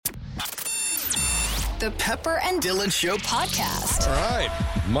The Pepper and Dylan Show podcast. All right.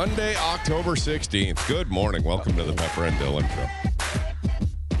 Monday, October 16th. Good morning. Welcome to the Pepper and Dylan Show.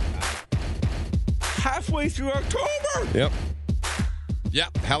 Halfway through October. Yep.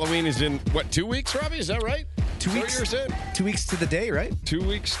 Yep. Halloween is in, 2 weeks, Robbie? Is that right? 2 weeks. Is that what you're saying? 2 weeks to the day, right? 2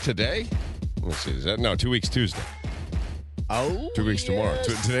 weeks today? Let's see. Is that? No, 2 weeks Tuesday. Oh. 2 weeks tomorrow.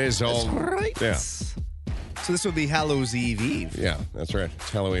 Today is all. That's right. Yeah. So this will be Hallows Eve. Yeah, that's right.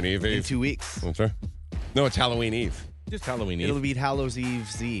 It's Halloween Eve. In 2 weeks. That's right. No, it's Halloween Eve. Just Halloween Eve. It'll be Hallows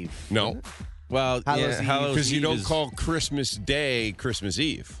Eve's Eve. No. Well, Hallows Eve. Hallows Because you Eve don't is- call Christmas Day Christmas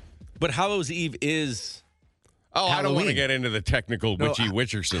Eve. But Hallows Eve is... Oh, I don't want to Halloween. get into the technical witchy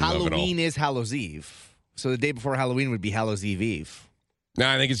Witcherson of it all. Halloween is Hallows Eve. So the day before Halloween would be Hallows Eve. No,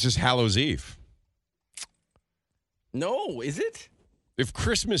 I think it's just Hallows Eve. No, is it? If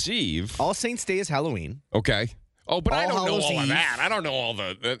Christmas Eve... All Saints Day is Halloween. Okay. Oh, but I All don't know Hallows all of Eve. that. I don't know all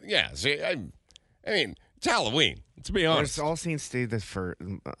the yeah, see, I mean, it's Halloween. Let's be There's honest. All Saints Day the first.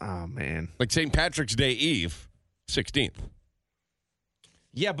 Oh, man. Like St. Patrick's Day Eve, 16th.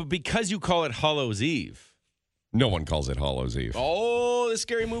 Yeah, but because you call it Hallows Eve. No one calls it Hallows Eve. Oh, the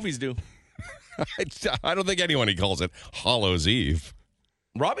scary movies do. I don't think anyone calls it Hallows Eve.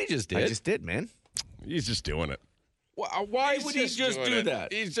 Robbie just did. I just did, man. He's just doing it. Why would he just doing do it.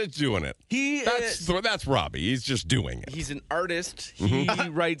 that? He's just doing it. That's That's Robbie. He's just doing it. He's an artist. He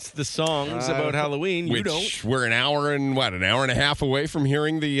writes the songs about Halloween. You Which don't. we're an hour and a half away from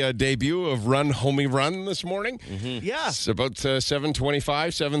hearing the debut of Run Homie Run this morning. Mm-hmm. Yeah. It's about 7:25,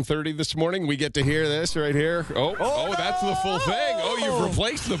 7:30 this morning. We get to hear this right here. Oh, that's the full thing. Oh, you've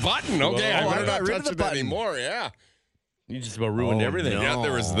replaced the button. Okay, I Whoa. better I not got rid of touch the it button. anymore. Yeah. You just about ruined everything. no. Yeah,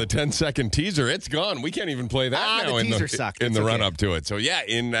 there was the 10-second teaser. It's gone. We can't even play that now the in teaser sucked. in It's the okay. run up to it. So yeah,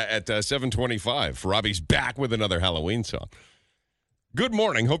 at 7:25, Robbie's back with another Halloween song. Good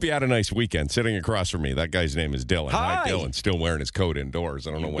morning. Hope you had a nice weekend. Sitting across from me, that guy's name is Dylan. Hi. Dylan. Still wearing his coat indoors.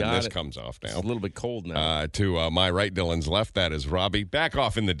 I don't know when got this it. comes off It's now. a little bit cold now. To my right, Dylan's left, that is Robbie. Back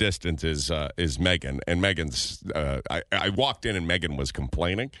off in the distance is Megan. And Megan's, I walked in and Megan was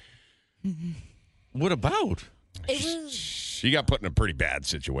complaining. What about? She got put in a pretty bad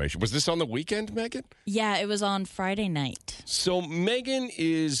situation. Was this on the weekend, Megan? Yeah, it was on Friday night. So Megan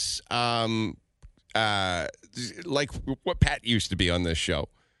is like what Pat used to be on this show.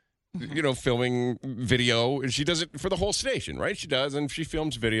 You know, filming video. And she does it for the whole station, right? She does, and she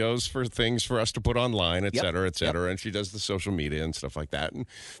films videos for things for us to put online, et cetera, et cetera. And she does the social media and stuff like that. And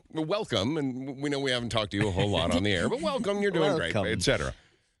welcome. And we know we haven't talked to you a whole lot on the air, but welcome. You're doing great, et cetera.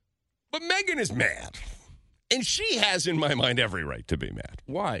 But Megan is mad. And she has, in my mind, every right to be mad.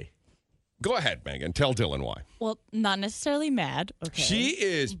 Why? Go ahead, Megan. Tell Dylan why. Well, not necessarily mad. Okay. She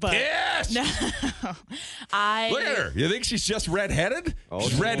is But- pissed. No. Look at her. You think she's just redheaded?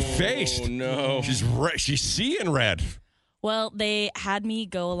 She's red-faced. Oh, no. She's seeing red. Well, they had me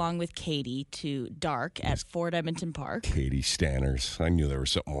go along with Katie to Dark at Fort Edmonton Park. Katie Stanners. I knew there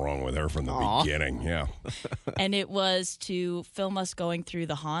was something wrong with her from the beginning. Yeah. And it was to film us going through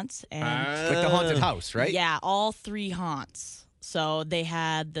the haunts. And Like the haunted house, right? yeah, all 3 haunts. So they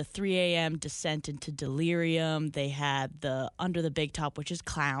had the 3 a.m. descent into delirium. They had the Under the Big Top, which is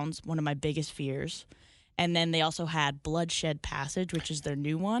clowns, one of my biggest fears. And then they also had Bloodshed Passage, which is their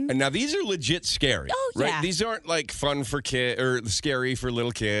new one. And now these are legit scary. Oh, right? yeah. These aren't like fun for kids or scary for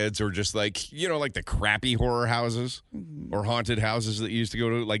little kids or just like, you know, like the crappy horror houses or haunted houses that you used to go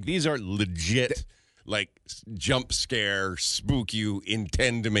to. Like these are legit, like jump scare, spook you,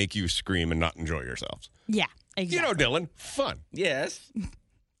 intend to make you scream and not enjoy yourselves. Yeah, exactly. You know, Dylan, fun. Yes.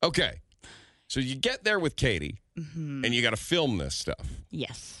 Okay. So you get there with Katie and you got to film this stuff.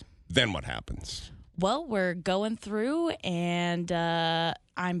 Yes. Then what happens? Well, we're going through, and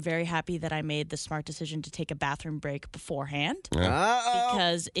I'm very happy that I made the smart decision to take a bathroom break beforehand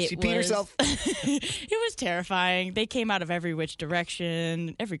because She peed herself. it was terrifying. They came out of every which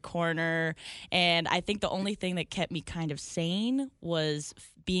direction, every corner, and I think the only thing that kept me kind of sane was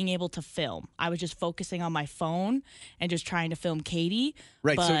being able to film. I was just focusing on my phone and just trying to film Katie.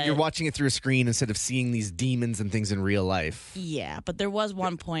 Right, so but- you're watching it through a screen instead of seeing these demons and things in real life. Yeah, but there was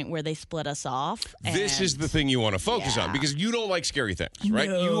one point where they split us off. This is and- the thing you want to focus on Yeah. because you don't like scary things, right?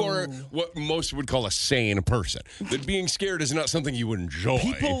 No. You are what most would call a sane person. That being scared is not something you enjoy.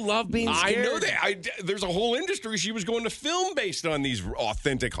 People love being I scared. know that. There's a whole industry. She was going to film based on these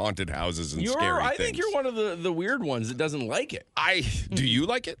authentic haunted houses and scary I things. think you're one of the weird ones that doesn't like it. Do you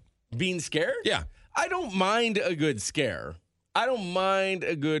like it? Being scared? Yeah. I don't mind a good scare. I don't mind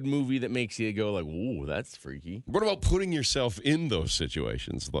a good movie that makes you go like, "Ooh, that's freaky." What about putting yourself in those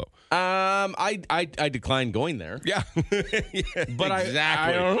situations, though? I decline going there. Yeah. But exactly.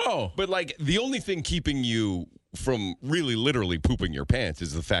 I don't know. But like the only thing keeping you from really literally pooping your pants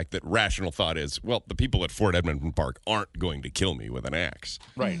is the fact that rational thought is, well, the people at Fort Edmonton Park aren't going to kill me with an axe.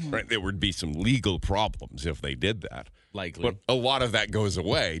 Right. Right. There would be some legal problems if they did that. Likely. But a lot of that goes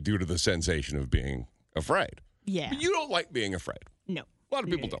away due to the sensation of being afraid. Yeah. But you don't like being afraid. No. A lot of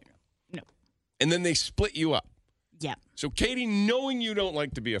people don't. No. And then they split you up. Yeah. So Katie, knowing you don't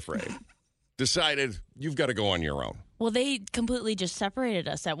like to be afraid, decided you've got to go on your own. Well, they completely just separated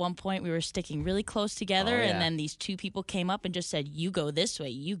us. At one point, we were sticking really close together, and then these two people came up and just said, "You go this way,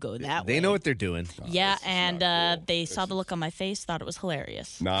 you go that way." They know what they're doing. Yeah, and they saw the look on my face, thought it was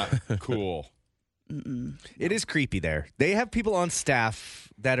hilarious. Not cool. It is creepy there. They have people on staff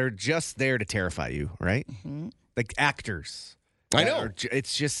that are just there to terrify you, right? Mm-hmm. Like actors. I know.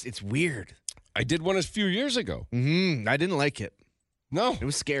 It's weird. I did one a few years ago. I didn't like it. No. It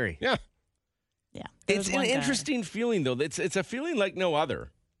was scary. Yeah. Yeah. There It's was an one guy. interesting feeling, though. It's a feeling like no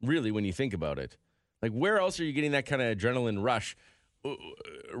other, really, when you think about it. Like, where else are you getting that kind of adrenaline rush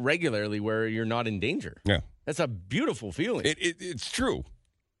regularly where you're not in danger? Yeah. That's a beautiful feeling. It's true.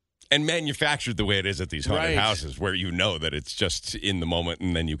 And manufactured the way it is at these haunted Right. houses where you know that it's just in the moment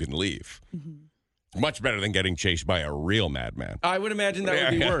and then you can leave. Much better than getting chased by a real madman. I would imagine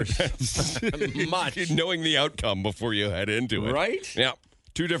that would be worse. Much. Knowing the outcome before you head into it. Right? Yeah.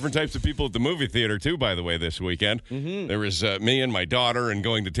 Two different types of people at the movie theater, too, by the way, this weekend. There was me and my daughter and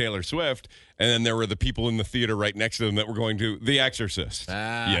going to Taylor Swift, and then there were the people in the theater right next to them that were going to The Exorcist. You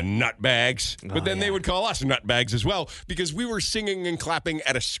nutbags. But then they would call us nutbags as well because we were singing and clapping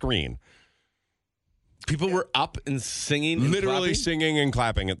at a screen. People were up and singing and Literally clapping? singing and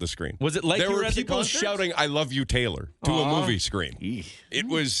clapping at the screen. Was it like there you were were at the people concert? shouting, "I love you, Taylor," to a movie screen. It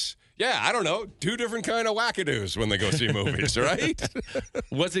was... Yeah, I don't know. Two different kind of wackadoos when they go see movies, right?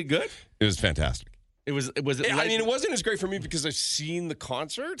 Was it good? It was fantastic. Was it I like, mean, it wasn't as great for me because I've seen the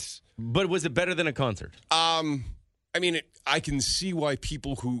concerts. but was it better than a concert? I mean, I can see why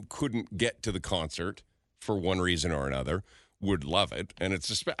people who couldn't get to the concert for one reason or another would love it, and it's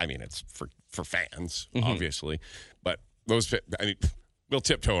it's for fans, obviously. But we'll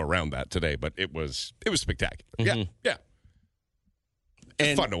tiptoe around that today. But it was spectacular. Yeah.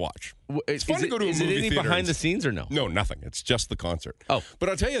 It's fun to watch. It's fun to go to a movie Is it any theater behind the scenes or no? No, nothing. It's just the concert. Oh. But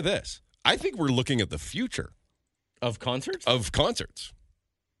I'll tell you this. I think we're looking at the future Of concerts? of concerts.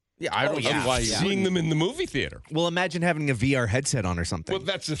 Yeah, I don't see why you Seeing them in the movie theater. Well, imagine having a VR headset on or something. Well,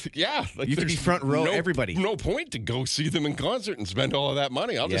 that's the yeah. Like You could be there's front row, everybody. No point to go see them in concert and spend all of that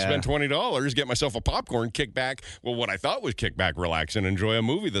money. I'll just Yeah. spend $20, get myself a popcorn, kick back. Well, what I thought was kick back, relax, and enjoy a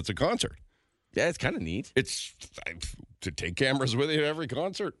movie that's a concert. Yeah, it's kind of neat. It's to take cameras with you at every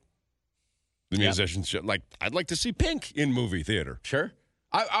concert. The musicians should I'd like to see Pink in movie theater. Sure.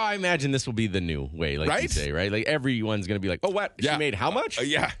 I imagine this will be the new way, like you Right? say, right? Like everyone's going to be like, oh, what? Yeah. She made how much?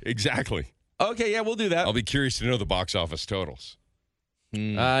 Yeah, exactly. Okay, yeah, we'll do that. I'll be curious to know the box office totals.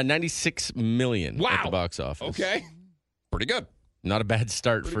 96 million at the box office. Okay. Pretty good. Not a bad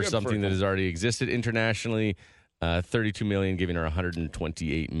start Pretty for good something for that it. has already existed internationally. 32 million, giving her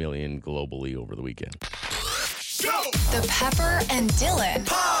 128 million globally over the weekend. The Pepper and Dylan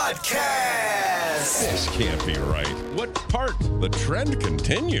Podcast. This can't be right. What part The trend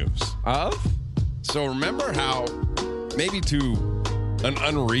continues. of? So remember how maybe to an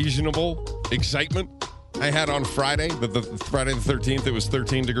unreasonable excitement I had on Friday, the Friday the 13th, it was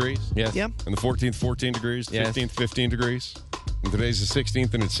 13 degrees. Yes. Yeah. And the 14th, 14 degrees. Yes. 15th, 15 degrees. And today's the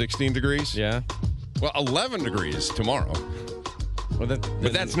 16th and it's 16 degrees. Yeah. Well, 11 degrees tomorrow. Well,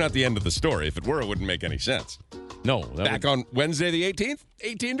 But that's not the end of the story. If it were, it wouldn't make any sense. no. Back on Wednesday the 18th,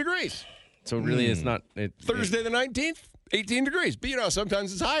 18 degrees. So really, it's not. Thursday the 19th, 18 degrees. But,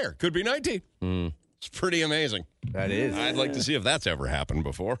 sometimes it's higher. Could be 19. It's pretty amazing. That is. I'd like to see if that's ever happened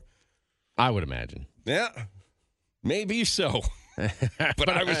before. I would imagine. Yeah, maybe so. But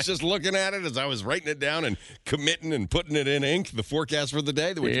I was just looking at it as I was writing it down and committing and putting it in ink, the forecast for the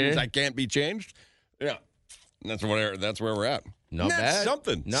day, which means I can't be changed. Yeah, and that's where we're at. Not That's bad.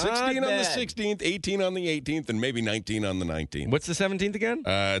 something. Not 16 on the bad. 16th, 18 on the 18th, and maybe 19 on the 19th. What's the 17th again?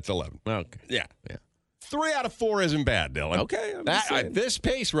 It's 11. Okay. Yeah. Yeah. 3 out of 4 isn't bad, Dylan. Okay, I'm just saying. At this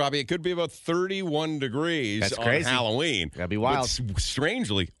pace, Robbie, it could be about 31 degrees That's on crazy. Halloween. That'd be wild. But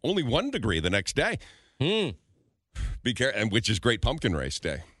strangely, only 1 degree the next day. Be careful, and which is Great Pumpkin Race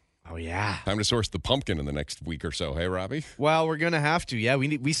Day. Oh, yeah. Time to source the pumpkin in the next week or so. Hey, Robbie? Well, we're going to have to. Yeah,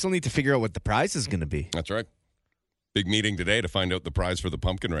 we still need to figure out what the prize is going to be. That's right. Big meeting today to find out the prize for the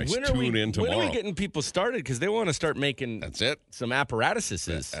pumpkin race. Tune in tomorrow. When are we getting people started? Because they want to start making That's it. some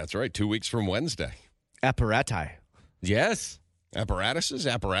apparatuses. That's right. 2 weeks from Wednesday. Apparati, Yes. Apparatuses?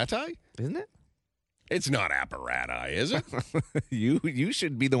 Apparati? isn't it? It's not apparati, is it? You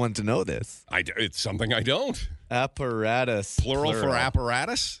should be the one to know this. It's something I don't. Apparatus. Plural for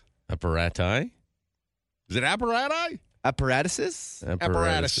apparatus? Apparati? Is it apparati? Apparatuses?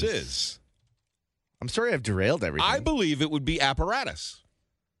 Apparatuses. I'm sorry I've derailed everything. I believe it would be apparatus.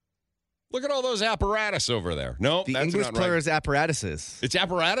 Look at all those apparatus over there. No, the that's English not plural right. is apparatuses. It's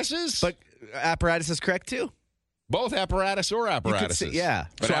apparatuses? But apparatus is correct too. Both apparatus or You could apparatuses? say, yeah.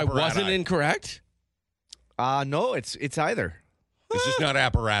 But So I wasn't apparati. incorrect? No, it's either. It's just not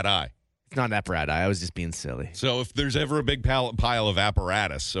apparati. It's not apparati. I was just being silly. So if there's ever a big pile of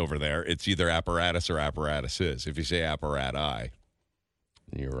apparatus over there, it's either apparatus or apparatuses. If you say apparati.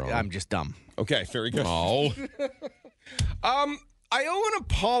 You're wrong. I'm just dumb. Okay, very good. Oh. I owe an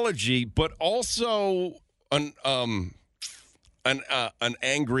apology, but also an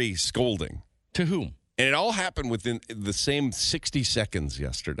angry scolding. To whom? And it all happened within the same 60 seconds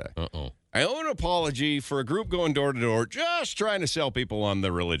yesterday. Uh-oh. I owe an apology for a group going door to door just trying to sell people on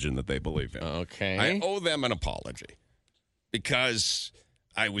the religion that they believe in. Okay. I owe them an apology because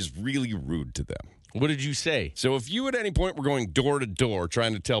I was really rude to them. What did you say? So if you at any point were going door to door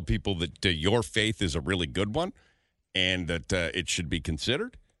trying to tell people that your faith is a really good one and that it should be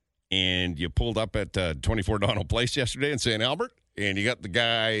considered, and you pulled up at 24 Donald Place yesterday in St. Albert, and you got the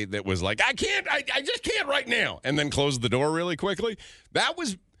guy that was like, I just can't right now, and then closed the door really quickly, that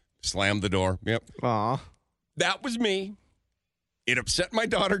was, slammed the door, yep. Aw. That was me. It upset my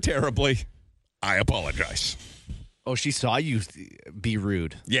daughter terribly. I apologize. Oh, she saw you be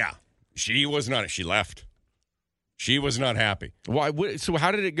rude. Yeah. She was not. She left. She was not happy. Why? So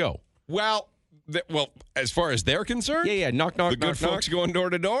how did it go? Well, as far as they're concerned, Yeah. Knock, knock, the good knock, folks going door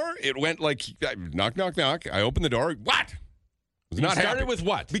to door. It went like knock, knock, knock. I opened the door. What? Was You not started happy. with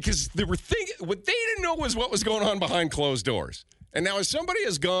what? Because they were thinking. What they didn't know was what was going on behind closed doors. And now, as somebody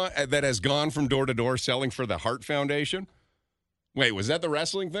has gone from door to door selling for the Heart Foundation. Wait, was that the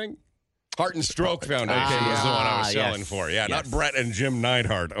wrestling thing? Heart and Stroke Foundation was the one I was selling for. Yeah, not Brett and Jim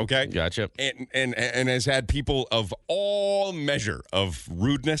Neidhart, okay? Gotcha. And has had people of all measure of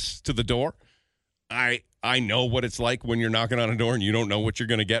rudeness to the door. I know what it's like when you're knocking on a door and you don't know what you're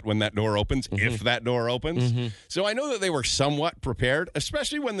going to get when that door opens, if that door opens. So I know that they were somewhat prepared,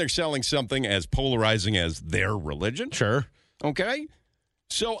 especially when they're selling something as polarizing as their religion. Sure. Okay?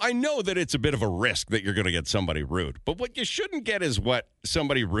 So I know that it's a bit of a risk that you're going to get somebody rude. But what you shouldn't get is what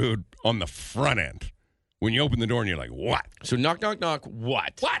somebody rude on the front end. When you open the door and you're like, what? So knock, knock, knock.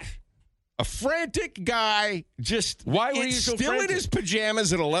 What? What? A frantic guy just Why were you so still frantic? in his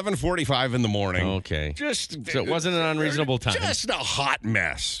pajamas at 11:45 in the morning. Okay. Just So it wasn't an unreasonable time. Just a hot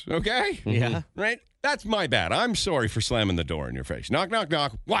mess. Okay? Yeah. Right? That's my bad. I'm sorry for slamming the door in your face. Knock, knock,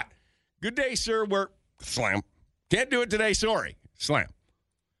 knock. What? Good day, sir. We're slam. Can't do it today. Sorry. Slam.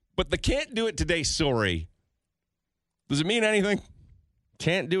 But the can't do it today, sorry, does it mean anything?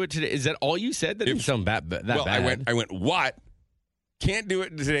 Can't do it today. Is that all you said? That didn't sound that bad. I went, what? Can't do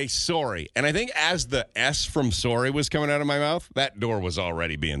it today, sorry. And I think as the S from sorry was coming out of my mouth, that door was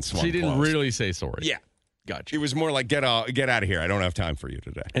already being swung So you didn't closed. really say sorry. Yeah. Gotcha. It was more like, get out of here. I don't have time for you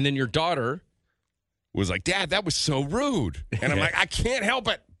today. And then your daughter Was like, Dad, that was so rude. And I'm like, I can't help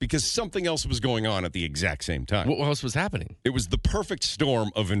it because something else was going on at the exact same time. What else was happening? It was the perfect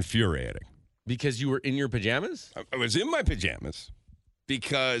storm of infuriating. Because you were in your pajamas? I was in my pajamas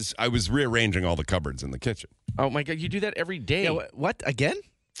because I was rearranging all the cupboards in the kitchen. Oh, my God. You do that every day. Yeah, what? Again?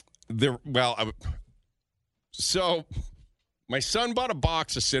 So my son bought a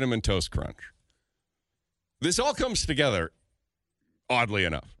box of Cinnamon Toast Crunch. This all comes together, oddly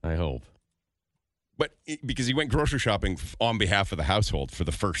enough. I hope. But because he went grocery shopping on behalf of the household for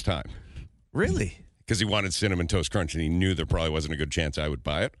the first time. Really? Because he wanted Cinnamon Toast Crunch and he knew there probably wasn't a good chance I would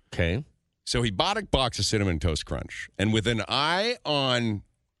buy it. Okay. So he bought a box of Cinnamon Toast Crunch. And with an eye on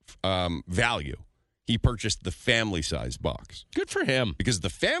value, he purchased the family-sized box. Good for him. Because the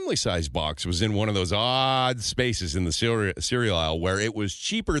family-sized box was in one of those odd spaces in the cereal aisle where it was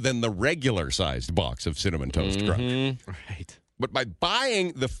cheaper than the regular-sized box of Cinnamon Toast Crunch. Right. But by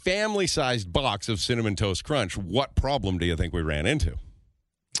buying the family-sized box of Cinnamon Toast Crunch, what problem do you think we ran into?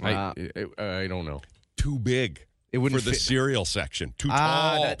 I don't know. Too big. It wouldn't for the fit. cereal section. Too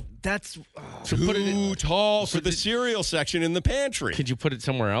tall. That's Too tall for the cereal section in the pantry. Could you put it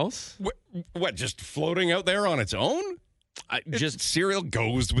somewhere else? What, just floating out there on its own? Cereal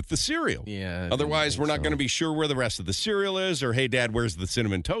goes with the cereal. Yeah. Otherwise, we're not going to be sure where the rest of the cereal is, or hey, Dad, where's the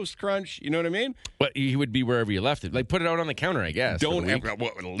Cinnamon Toast Crunch? You know what I mean? But he would be wherever you left it. Like, put it out on the counter, I guess. Don't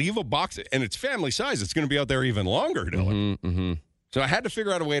leave a box, and it's family size. It's going to be out there even longer, Dylan. Mm-hmm. So I had to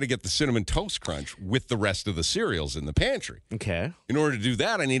figure out a way to get the Cinnamon Toast Crunch with the rest of the cereals in the pantry. Okay. In order to do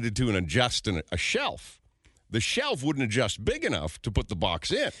that, I needed to adjust a shelf. The shelf wouldn't adjust big enough to put the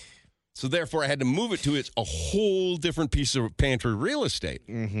box in. So therefore, I had to move it to a whole different piece of pantry real estate,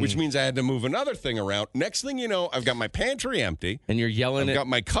 which means I had to move another thing around. Next thing you know, I've got my pantry empty. And you're yelling I've got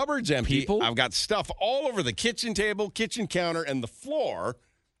my cupboards empty. people? I've got stuff all over the kitchen table, kitchen counter, and the floor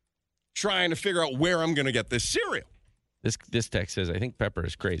trying to figure out where I'm going to get this cereal. This text says, I think Pepper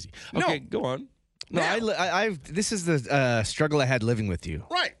is crazy. Okay, go on. No, this is the struggle I had living with you.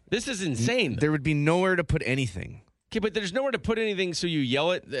 Right. This is insane. There would be nowhere to put anything. Okay, but there's nowhere to put anything, so you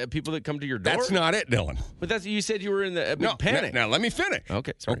yell at the people that come to your door? That's not it, Dylan. But you said you were in a big panic. Now, let me finish.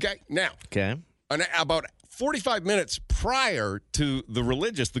 Okay, sorry. Okay, now. Okay. About 45 minutes prior to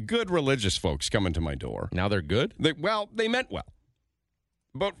the good religious folks coming to my door. Now they're good? They meant well.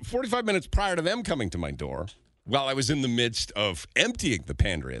 About 45 minutes prior to them coming to my door, while I was in the midst of emptying the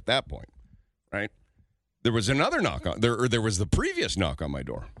pantry at that point, right? There was another knock on there was the previous knock on my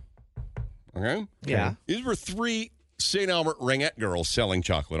door. Okay? Yeah. These were 3 St. Albert ringette girls selling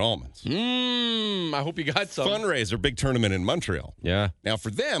chocolate almonds. I hope you got some. Fundraiser, big tournament in Montreal. Yeah. Now,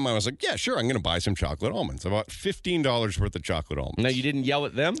 for them, I was like, yeah, sure, I'm going to buy some chocolate almonds. I bought $15 worth of chocolate almonds. Now, you didn't yell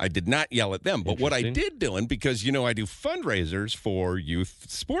at them? I did not yell at them. But what I did, Dylan, because, I do fundraisers for youth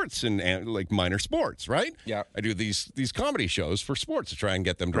sports and like minor sports, right? Yeah. I do these comedy shows for sports to try and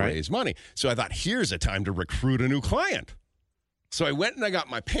get them to raise money. So I thought, here's a time to recruit a new client. So I went and I got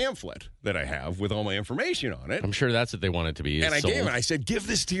my pamphlet that I have with all my information on it. I'm sure that's what they want it to be. And I gave it. I said, give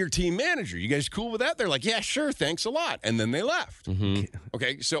this to your team manager. You guys cool with that? They're like, yeah, sure. Thanks a lot. And then they left.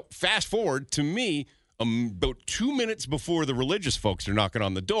 Okay, so fast forward to me about 2 minutes before the religious folks are knocking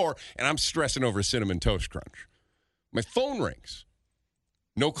on the door, and I'm stressing over Cinnamon Toast Crunch. My phone rings.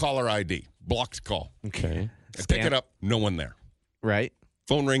 No caller ID. Blocked call. Okay. I pick it up. No one there. Right.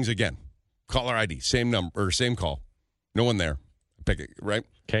 Phone rings again. Caller ID. Same number or same call. No one there. Pick it, right?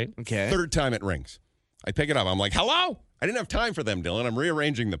 Okay. Third time it rings. I pick it up. I'm like, hello? I didn't have time for them, Dylan. I'm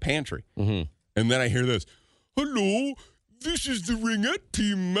rearranging the pantry. And then I hear this, hello, this is the ringette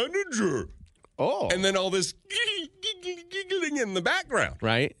team manager. Oh. And then all this giggling in the background.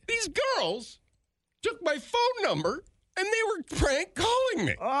 Right. These girls took my phone number and they were prank calling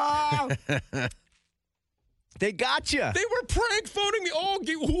me. Oh. They got you. They were prank phoning me. Oh,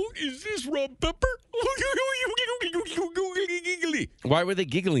 who is this, Rob Pepper? Why were they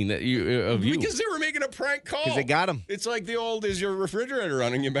giggling at you? Because they were making a prank call. Because they got him. It's like the old, is your refrigerator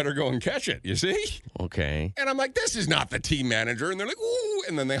running? You better go and catch it, you see? Okay. And I'm like, this is not the team manager. And they're like, ooh.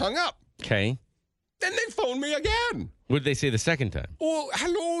 And then they hung up. Okay. Then they phoned me again. What did they say the second time? Oh,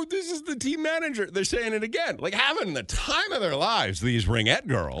 hello, this is the team manager. They're saying it again. Like having the time of their lives, these ringette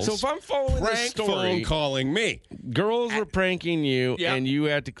girls. So if I'm following this prank story, phone calling me. Girls were pranking you, Yeah. and you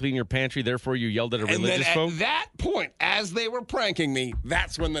had to clean your pantry. Therefore, you yelled at a And then religious at folk. that point, as they were pranking me,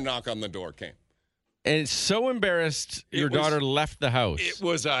 that's when the knock on the door came. And so embarrassed, your daughter left the house. It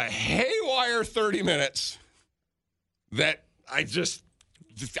was a haywire 30 minutes that I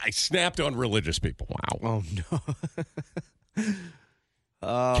snapped on religious people. Wow. Oh,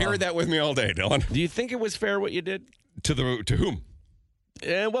 no. Carried that with me all day, Dylan. Do you think it was fair what you did? To whom?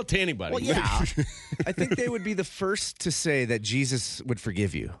 Well, to anybody. Well, yeah. I think they would be the first to say that Jesus would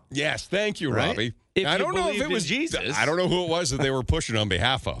forgive you. Yes, thank you, Right? Robbie. If I you don't know if believed it in was Jesus. I don't know who it was that they were pushing on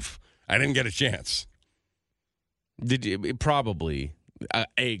behalf of. I didn't get a chance. Did you? Probably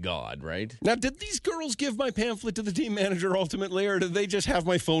a God, right? Now, did these girls give my pamphlet to the team manager ultimately, or did they just have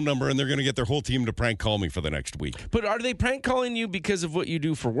my phone number and they're going to get their whole team to prank call me for the next week? But are they prank calling you because of what you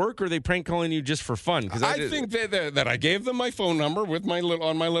do for work, or are they prank calling you just for fun? Because I think that I gave them my phone number with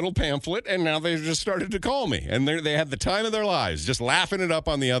on my little pamphlet, and now they just started to call me, and they had the time of their lives, just laughing it up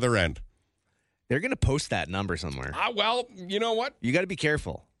on the other end. They're going to post that number somewhere. Well, you know what? You got to be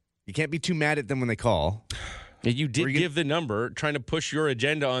careful. You can't be too mad at them when they call. You did give the number, trying to push your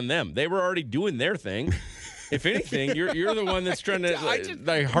agenda on them. They were already doing their thing. If anything, you're the one that's trying to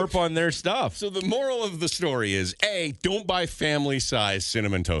harp on their stuff. So the moral of the story is, A, don't buy family-size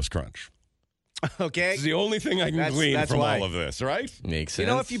Cinnamon Toast Crunch. Okay. It's the only thing I can glean from why. all of this, right? Makes sense.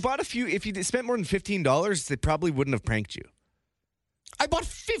 You know, if you spent more than $15, they probably wouldn't have pranked you. I bought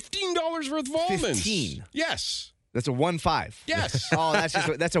 $15 worth of almonds. 15? Yes. That's a 1.5. Yes. Oh,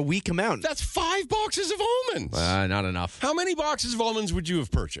 that's a weak amount. That's 5 boxes of almonds. Not enough. How many boxes of almonds would you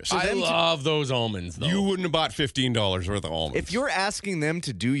have purchased? I love those almonds, though. You wouldn't have bought $15 worth of almonds. If you're asking them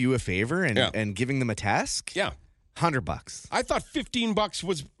to do you a favor and giving them a task, yeah, $100. I thought $15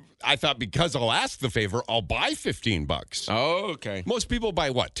 was. I thought because I'll ask the favor, I'll buy $15. Oh, okay. Most people buy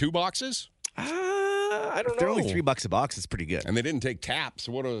what? 2 boxes? I don't know. They're only $3 a box. It's pretty good. And they didn't take taps.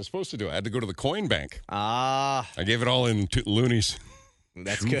 So what was I supposed to do? I had to go to the coin bank. Ah, I gave it all in loonies.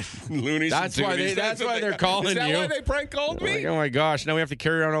 that's good. Loonies. That's and why toonies. that's why they're Is calling that you. why they prank called me? Like, oh my gosh! Now we have to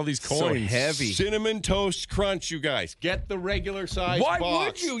carry around all these coins. So heavy. Cinnamon Toast Crunch, you guys. Get the regular size Why box.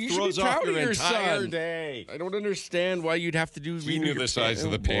 would you? You should Throws be off proud of your entire son. day. I don't understand why you'd have to do. You knew the size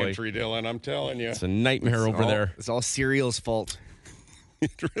of the boy. pantry, Dylan. I'm telling you. It's a nightmare over there. It's all cereal's fault.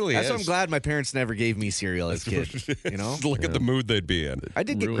 It really That's is. why I'm glad my parents never gave me cereal as a kid. You know? Look at the mood they'd be in. I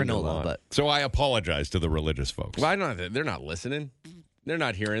did get Ruined a granola, lot. but So I apologize to the religious folks. Why not? They're not listening. They're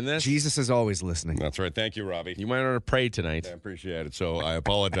not hearing this. Jesus is always listening. That's right. Thank you, Robbie. You might want to pray tonight. I appreciate it. So I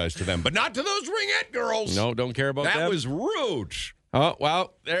apologize to them, but not to those ringette girls. No, don't care about that them. was rude. Oh,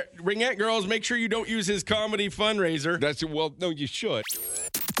 well, ringette girls, make sure you don't use his comedy fundraiser. That's well. No, you should.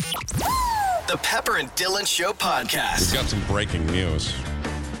 The Pepper and Dylan Show podcast. We've got some breaking news.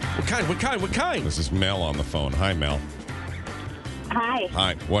 What kind? This is Mel on the phone. Hi, Mel. Hi.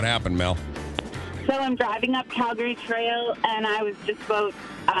 Hi. What happened, Mel? So I'm driving up Calgary Trail, and I was just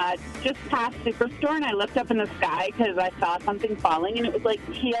past Superstore, and I looked up in the sky because I saw something falling, and it was like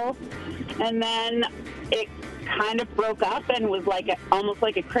teal, and then it kind of broke up and was almost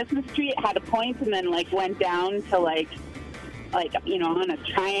like a Christmas tree. It had a point, and then went down to on a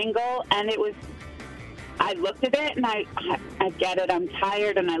triangle, and it was. I looked at it, and I get it. I'm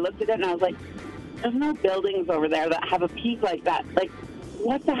tired, and I looked at it, and I was like, "There's no buildings over there that have a peak like that.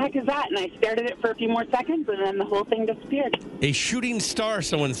 What the heck is that?" And I stared at it for a few more seconds, and then the whole thing disappeared. A shooting star,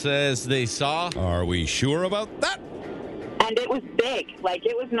 someone says they saw. Are we sure about that? And it was big.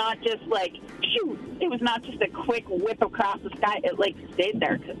 It was not just shoot. It was not just a quick whip across the sky. It stayed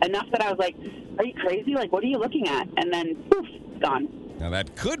there enough that I was like, "Are you crazy? What are you looking at?" And then poof, it's gone. Now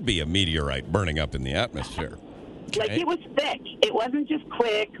that could be a meteorite burning up in the atmosphere. It was thick. It wasn't just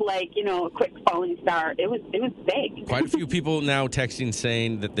quick, a quick falling star. It was big. Quite a few people now texting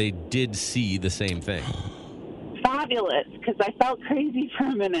saying that they did see the same thing. Fabulous, because I felt crazy for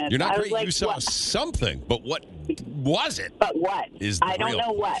a minute. You're not I was crazy. You saw what? something, but what was it? But what? Is the I don't real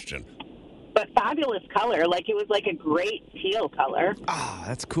know question. what. But fabulous color. It was a great teal color. Ah,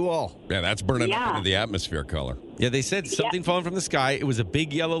 that's cool. Yeah, that's burning up Yeah. into the atmosphere color. Yeah, they said something falling from the sky. It was a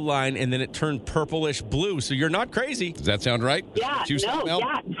big yellow line, and then it turned purplish blue. So you're not crazy. Does that sound right? Yeah, Did you say, Mel?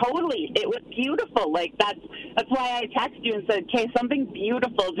 totally. It was beautiful. That's why I texted you and said, "Okay, something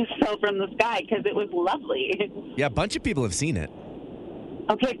beautiful just fell from the sky," because it was lovely. Yeah, a bunch of people have seen it.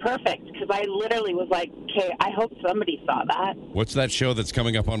 Okay, perfect. Because I literally was like, "Okay, I hope somebody saw that." What's that show that's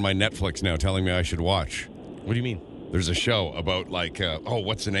coming up on my Netflix now telling me I should watch? What do you mean? There's a show about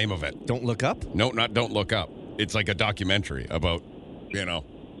what's the name of it? Don't look up? No, not Don't Look Up. It's like a documentary about,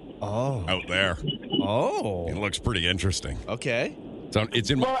 Oh. out there. Oh. It looks pretty interesting. Okay. It's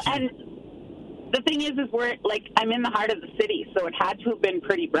in my Well, and the thing is we're I'm in the heart of the city, so it had to have been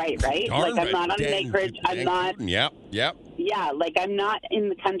pretty bright, right? darn I'm not on an dang- acreage. I'm dang not. tootin'. Yep. Yeah, I'm not in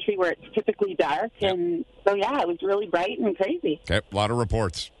the country where it's typically dark, Yep. and so it was really bright and crazy. Okay, a lot of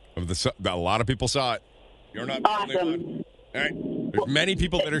reports of a lot of people saw it. You're not the only one. Awesome. All right. There's many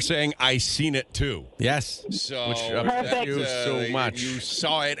people that are saying I seen it too. Yes. So Which Perfect. you so much. You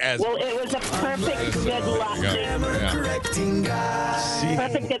saw it as Well, it was a perfect good luck thing.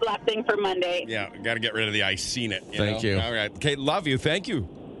 Perfect good luck thing for Monday. Yeah, got to get rid of the I seen it. Thank you. All right. Okay, love you. Thank you,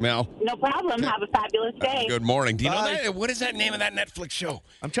 Mel. No problem. Have a fabulous day. Good morning. Do you know Bye. that? What is that name of that Netflix show?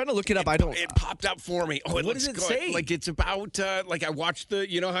 I'm trying to look it up. I don't. It popped up for me. Oh, What looks does it good. say? It's about I watched how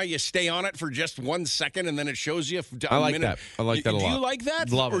you stay on it for just 1 second and then it shows you. I like minute. that. I like that a Do you lot. like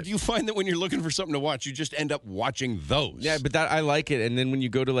that? Love or it. do you find that when you're looking for something to watch, you just end up watching those? Yeah, but I like it. And then when you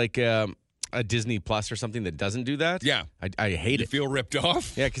go to a Disney Plus or something that doesn't do that, Yeah. I hate you it. feel ripped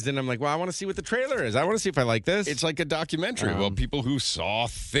off. Yeah, because then I'm like, well, I want to see what the trailer is. I want to see if I like this. It's like a documentary about people who saw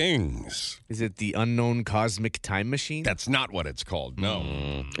things. Is it the unknown cosmic time machine? That's not what it's called.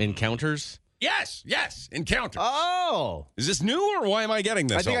 No. Encounters. Yes. Encounter. Oh. Is this new or why am I getting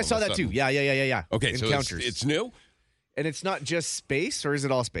this? I think all I of saw a that sudden? too. Yeah. Okay, Encounters. so it's new. And it's not just space, or is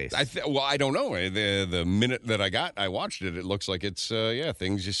it all space? I don't know. The minute that I watched it, it looks like it's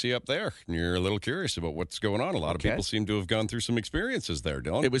things you see up there. And you're a little curious about what's going on. A lot of people seem to have gone through some experiences there,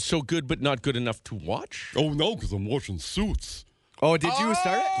 Dylan. It was so good, but not good enough to watch. Oh no, because I'm watching Suits. Oh, did you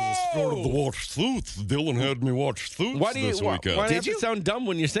start it? Started to watch Suits. Dylan had me watch Suits this weekend. Why does it sound dumb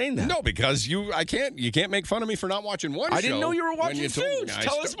when you're saying that? No, because you can't make fun of me for not watching one show. I didn't know you were watching when Suits.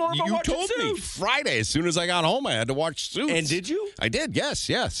 Tell us more about you watching told me Suits. Friday, as soon as I got home, I had to watch Suits. And did you? I did, yes.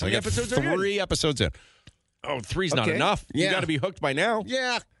 How many I got episodes are you in? 3 episodes in. Oh, 3's not Okay. enough. You Yeah. got to be hooked by now.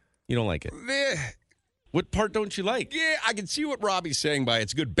 Yeah. You don't like it. Eh, What part don't you like? Yeah, I can see what Robbie's saying by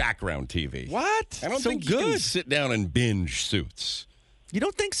it's good background TV. What? I don't so think good. you can sit down and binge Suits. You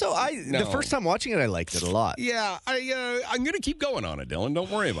don't think so? No. The first time watching it, I liked it a lot. Yeah, I'm going to keep going on it, Dylan.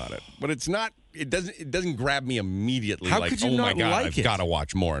 Don't worry about it. But it's not. It doesn't grab me immediately. How like, could you oh my not God, like I've it? got to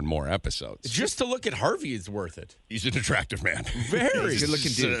watch more and more episodes. Just to look at Harvey is worth it. He's an attractive man. Very. He's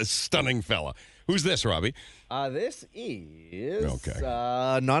Good-looking dude. a stunning fella. Who's this, Robbie? This is Okay.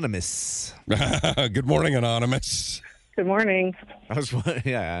 Anonymous. Good morning, Anonymous. Good morning.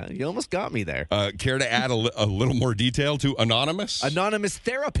 Yeah, you almost got me there. Care to add a little more detail to Anonymous? Anonymous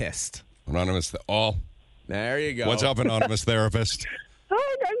therapist. Anonymous. There you go. What's up, Anonymous therapist?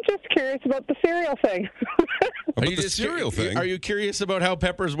 Oh, I'm just curious about the cereal thing. About you the just cereal thing. Are you curious about how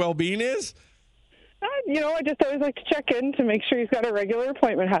Pepper's well-being is? I just always like to check in to make sure he's got a regular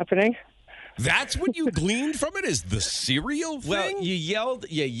appointment happening. That's what you gleaned from it? Is the cereal thing? Well, you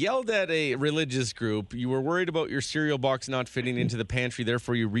yelled at a religious group. You were worried about your cereal box not fitting into the pantry,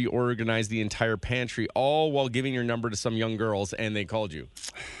 therefore you reorganized the entire pantry, all while giving your number to some young girls, and they called you.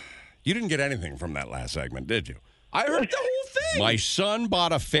 You didn't get anything from that last segment, did you? I heard the whole thing. My son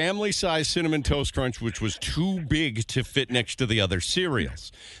bought a family-size Cinnamon Toast Crunch, which was too big to fit next to the other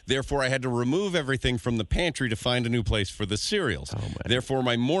cereals. Therefore, I had to remove everything from the pantry to find a new place for the cereals. Therefore,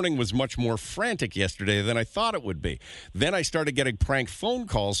 my morning was much more frantic yesterday than I thought it would be. Then I started getting prank phone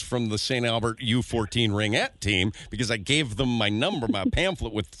calls from the St. Albert U14 ringette team because I gave them my number, my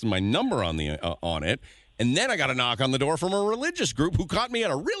pamphlet with my number on it. And then I got a knock on the door from a religious group who caught me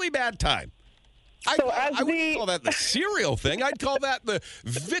at a really bad time. I wouldn't call that the cereal thing. I'd call that the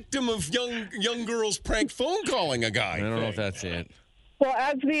victim of young girls prank phone calling a guy. I don't know if that's it. Well,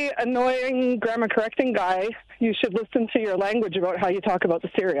 as the annoying grammar correcting guy, you should listen to your language about how you talk about the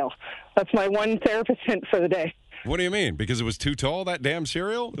cereal. That's my one therapist hint for the day. What do you mean? Because it was too tall, that damn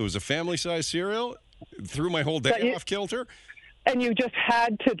cereal? It was a family-size cereal? It threw my whole day off kilter? And you just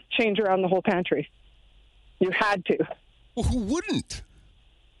had to change around the whole pantry. You had to. Well, who wouldn't?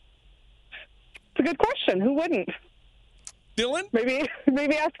 It's a good question. Who wouldn't? Dylan? Maybe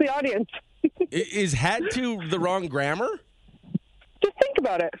ask the audience. Is had to the wrong grammar? Just think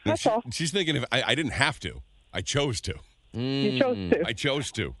about it. That's all. She's thinking if I didn't have to. I chose to. You chose to. I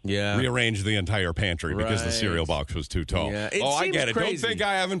chose to Yeah. rearrange the entire pantry because the Right. cereal box was too tall. Yeah. It I seems get it. crazy. Don't think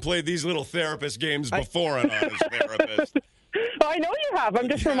I haven't played these little therapist games before, Anonymous therapist. Oh, I know you have. I'm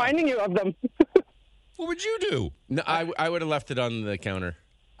just reminding you of them. What would you do? No, I would have left it on the counter.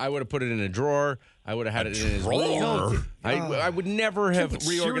 I would have put it in a drawer. I would have had it in his Drawer? room. I would never have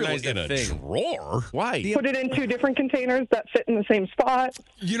reorganized Cereal that in thing. a drawer? Why? Put it in 2 different containers that fit in the same spot.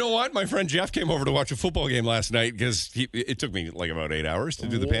 You know what? My friend Jeff came over to watch a football game last night because it took me like about 8 hours to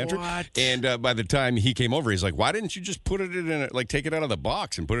do the pantry. What? And by the time he came over, he's like, "Why didn't you just put it in take it out of the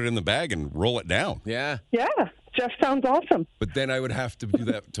box and put it in the bag and roll it down?" Yeah. Yeah. Jeff sounds awesome. But then I would have to do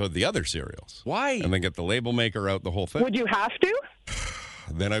that to the other cereals. Why? And then get the label maker out, the whole thing. Would you have to?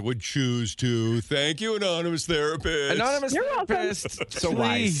 Then I would choose to. Thank you, Anonymous Therapist. Anonymous You're welcome. therapist, So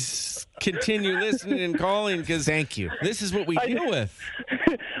please continue listening and calling because Thank you. this is what we deal with.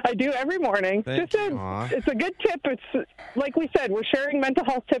 I do every morning. Thank It's a good tip. It's like we said, we're sharing mental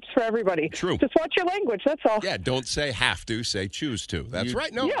health tips for everybody. True. Just watch your language. That's all. Yeah, don't say have to, say choose to. That's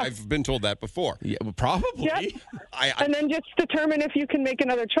right. No, Yeah. I've been told that before. Yeah, well, probably. Yep. I And then just determine if you can make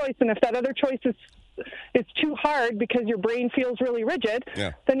another choice. And if that other choice is too hard because your brain feels really rigid,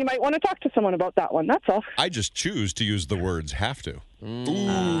 Yeah. then you might want to talk to someone about that one. That's all. I just choose to use the words have to.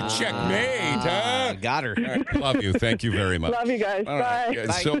 Ooh, checkmate, huh? Got her. All right, love you. Thank you very much. Love you guys. All right. Bye.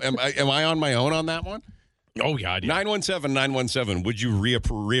 Yeah, so am I on my own on that one? Oh, yeah. 917-917, would you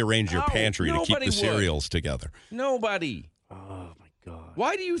rearrange your No, pantry to keep nobody the would. cereals together? Nobody. Oh, my God.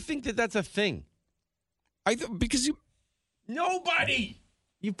 Why do you think that that's a thing? Because you... Nobody.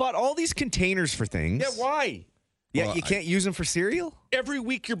 You bought all these containers for things. Yeah, why? Yeah, Well, you can't use them for cereal? Every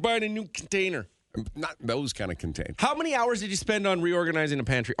week you're buying a new container. Not those kind of contained. How many hours did you spend on reorganizing a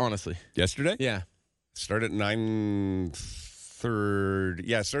pantry, honestly? Yesterday? Yeah. Started at 9:30.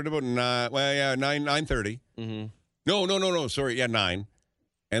 Yeah, started about 9. Well, yeah, 9:30. Mm-hmm. No. Sorry, yeah, 9.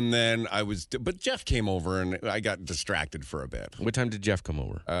 And then but Jeff came over and I got distracted for a bit. What time did Jeff come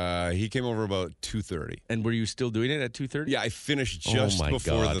over? He came over about 2:30. And were you still doing it at 2:30? Yeah, I finished just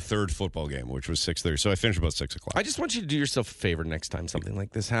before God. the third football game, which was 6:30. So I finished about 6 o'clock. I just want you to do yourself a favor next time something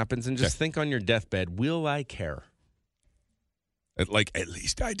like this happens and just think on your deathbed, will I care? At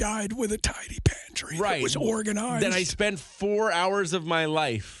least I died with a tidy pantry. Right. It was organized. Then I spent 4 hours of my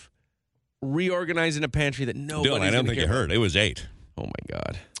life reorganizing a pantry that nobody's Dylan, I don't think you heard. It was 8. Oh, my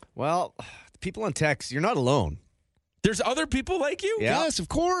God. Well, people on text, you're not alone. There's other people like you? Yeah. Yes, of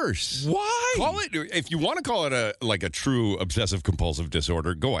course. Why? Call it, if you want to call it a true obsessive compulsive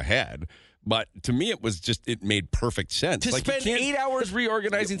disorder, go ahead. But to me, it made perfect sense. To spend 8 hours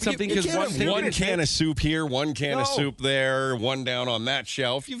reorganizing something because one can of soup here, one can of soup there, one down on that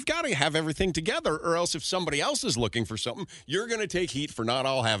shelf. You've got to have everything together, or else if somebody else is looking for something, you're going to take heat for not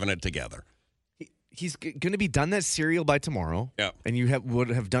all having it together. He's going to be done that cereal by tomorrow. Yeah. And you would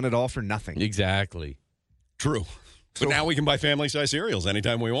have done it all for nothing. Exactly. True. But now we can buy family-size cereals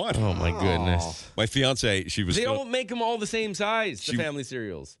anytime we want. Oh, my goodness. My fiance, They don't make them all the same size, the family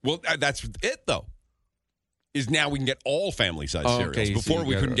cereals. Well, that's it, though. Is now we can get all family-size cereals. Okay, Before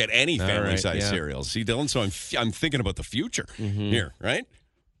we couldn't get any family-size yeah. cereals. See, Dylan, so I'm thinking about the future here, right?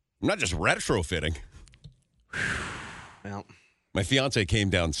 I'm not just retrofitting. Well, my fiance came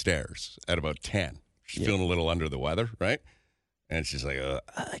downstairs at about 10. She's feeling a little under the weather, right? And she's like,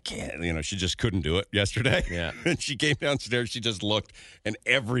 I can't. She just couldn't do it yesterday. Yeah. And she came downstairs. She just looked, and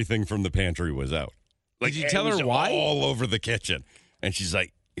everything from the pantry was out. Did you tell her why? All over the kitchen. And she's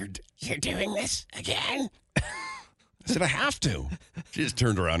like, You're doing this again? I said, I have to. She just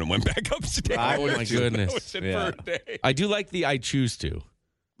turned around and went back upstairs. Oh, my goodness. That was it for a day. I do like the I choose to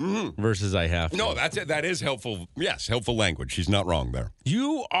versus I have to. No, that's it. That is helpful. Yes, helpful language. She's not wrong there.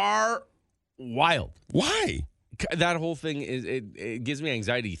 You are wild. Why? That whole thing it gives me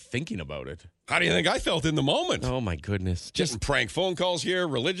anxiety thinking about it. How do you think I felt in the moment? Oh my goodness! Just prank phone calls here,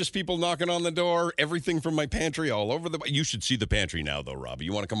 religious people knocking on the door, everything from my pantry all over the. You should see the pantry now, though, Robbie.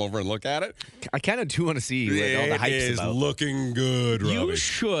 You want to come over and look at it? I kind of do want to see what all the hype's It is about. looking good, Robbie. You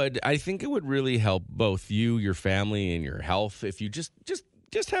should. I think it would really help both you, your family, and your health if you just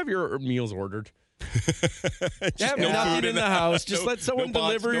have your meals ordered. Have nothing in the house. Just let someone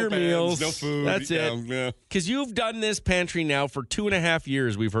deliver your meals. No food. That's it. Because you've done this pantry now for 2.5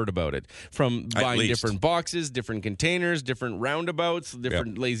 years. We've heard about it. From buying different boxes, different containers, different roundabouts,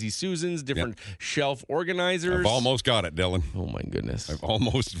 different Lazy Susans, different shelf organizers. I've almost got it, Dylan. Oh, my goodness. I've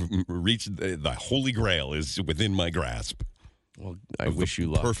almost reached the holy grail is within my grasp. Well, I wish you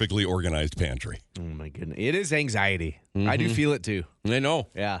luck. Perfectly organized pantry. Oh, my goodness. It is anxiety. I do feel it, too. I know.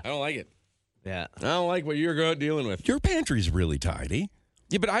 Yeah. I don't like it. Yeah. I don't like what you're dealing with. Your pantry's really tidy.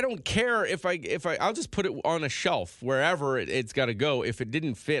 Yeah, but I don't care if I'll just put it on a shelf wherever it's got to go. If it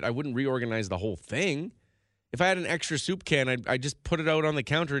didn't fit, I wouldn't reorganize the whole thing. If I had an extra soup can, I'd just put it out on the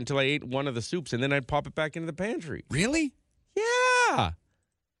counter until I ate one of the soups, and then I'd pop it back into the pantry. Really? Yeah.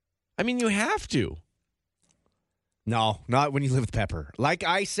 I mean, you have to. No, not when you live with Pepper. Like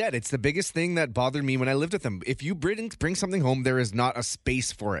I said, it's the biggest thing that bothered me when I lived with him. If you bring something home, there is not a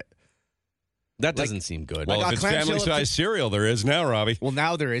space for it. That doesn't seem good. Well, Like if it's a clamshell family-sized cereal, there is now, Robbie. Well,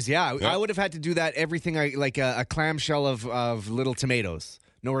 now there is, yeah. Yeah. I would have had to do that, everything, like a clamshell of little tomatoes.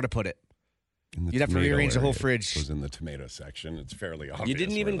 Nowhere to put it. You'd have to rearrange the whole fridge. It was in the tomato section. It's fairly obvious. You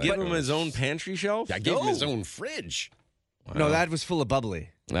didn't even where give that him goes. his own pantry shelf? I gave him his own fridge. No, that was full of bubbly.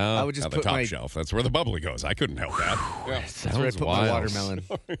 No. I would just Now, the put top my... shelf. That's where the bubbly goes. I couldn't help that. Yeah. That's where I Sounds put my wild. watermelon.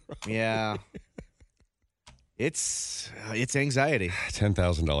 Yeah. It's anxiety.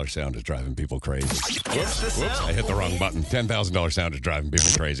 $10,000 sound is driving people crazy. It's the sound. I hit the wrong button. $10,000 sound is driving people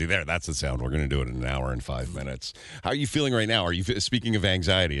crazy. There, that's the sound. We're going to do it in an hour and 5 minutes. How are you feeling right now? Are you speaking of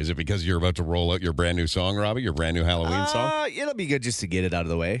anxiety? Is it because you're about to roll out your brand new song, Robbie? Your brand new Halloween song? It'll be good just to get it out of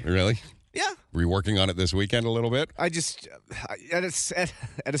the way. Really? Yeah. Were you working on it this weekend a little bit? I just at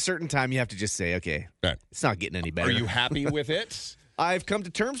a certain time you have to just say, okay, Right. it's not getting any better. Are you happy with it? I've come to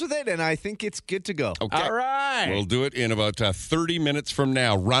terms with it, and I think it's good to go. Okay. All right. We'll do it in about 30 minutes from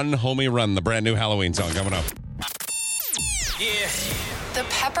now. Run, Homie, Run, the brand new Halloween song coming up. Yeah. The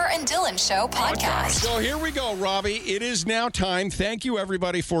Pepper and Dylan Show podcast. So here we go, Robbie. It is now time. Thank you,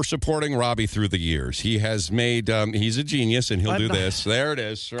 everybody, for supporting Robbie through the years. He has made, he's a genius, and he'll do this. There it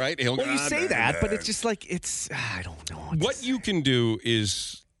is, right? He'll Well, you say that, but it's just like, I don't know. What you can do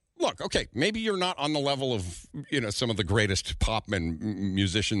is... Look, okay, maybe you're not on the level of, some of the greatest pop and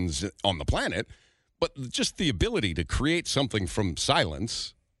musicians on the planet, but just the ability to create something from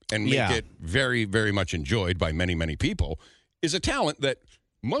silence and make it very, very much enjoyed by many, many people is a talent that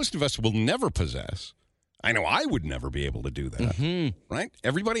most of us will never possess I know I would never be able to do that, right?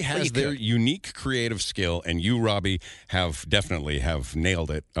 Everybody has their unique creative skill, and you, Robbie, have definitely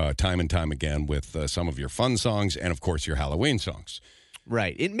nailed it time and time again with some of your fun songs and, of course, your Halloween songs.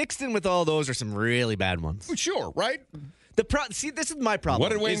 Right. It mixed in with all those are some really bad ones. Sure, right? See, this is my problem.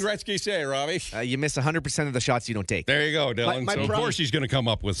 What did Wayne Gretzky say, Robbie? You miss 100% of the shots you don't take. There you go, Dylan. My So, of course, he's going to come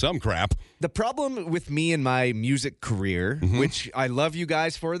up with some crap. The problem with me and my music career, which I love you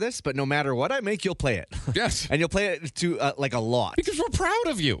guys for this, but no matter what I make, you'll play it. Yes. And you'll play it to like a lot. Because we're proud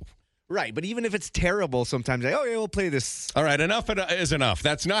of you. Right, but even if it's terrible, sometimes we'll play this. All right, enough is enough.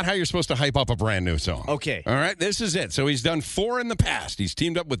 That's not how you're supposed to hype up a brand new song. Okay. All right, this is it. So he's done 4 in the past. He's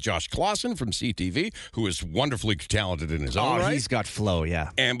teamed up with Josh Clausen from CTV, who is wonderfully talented in his own right. He's got flow,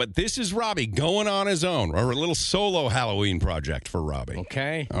 yeah. But this is Robbie going on his own, or a little solo Halloween project for Robbie.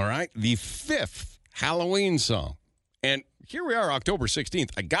 Okay. All right, the 5th Halloween song. And here we are, October 16th.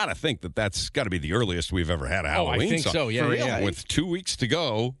 I got to think that's got to be the earliest we've ever had a Halloween I think song. so, yeah. For real, yeah. with 2 weeks to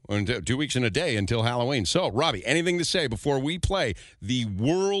go, 2 weeks and a day until Halloween. So, Robbie, anything to say before we play the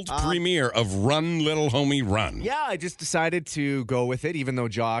world premiere of Run, Little Homie, Run? Yeah, I just decided to go with it, even though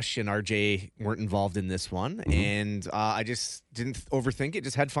Josh and RJ weren't involved in this one. And I just didn't overthink it,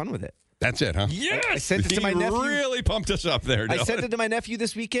 just had fun with it. That's it, huh? Yes! I sent it to my nephew. Really pumped us up there, Dylan. I sent it to my nephew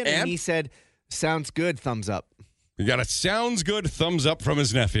this weekend, and he said, sounds good, thumbs up. You got a sounds good thumbs up from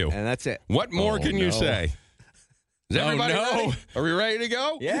his nephew. And that's it. What more can you say? Is everybody ready? Are we ready to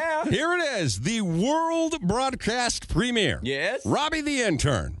go? Yeah. Here it is, the world broadcast premiere. Yes. Robbie the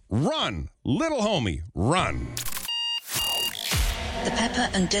intern. Run, little homie, run. The Pepper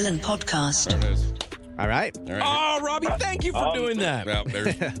and Dylan podcast. There it is. All right. All right. Oh, Robbie, thank you for doing that. Well,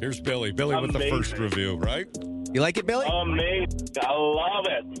 here's Billy. Billy with the first review, right? You like it, Billy? Amazing. I love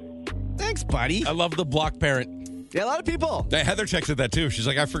it. Thanks, buddy. I love the block parent. Yeah, a lot of people. Hey, Heather texted that too. She's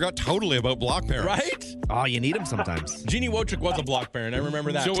like, I forgot totally about block parents. Right? Oh, you need them sometimes. Jeannie Wojcik was a block parent. I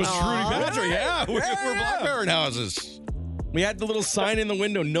remember that. So was Trudy Patrick. Yeah, we're block parent houses. We had the little sign in the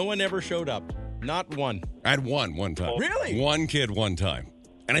window. No one ever showed up. Not one. I had one time. Really? One kid one time.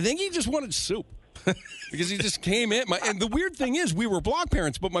 And I think he just wanted soup. Because he just came in. And the weird thing is, we were block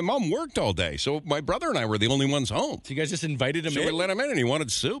parents, but my mom worked all day. So my brother and I were the only ones home. So you guys just invited him So in? we let him in, and he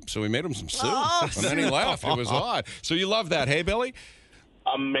wanted soup. So we made him some soup. And then he left. It was odd. So you love that, hey, Billy?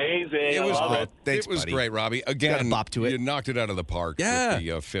 Amazing. It was I love great. it. Thanks, it was buddy. great, Robbie. Again, Got a bop to it. You knocked it out of the park with the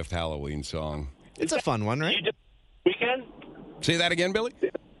 5th Halloween song. It's a fun one, right? You just weekend? Say that again, Billy?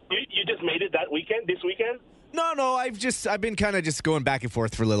 You just made it that weekend? This weekend? No, I've been kind of just going back and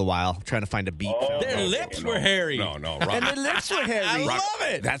forth for a little while, trying to find a beat. Their lips were hairy. No, Robbie. And their lips were hairy. I love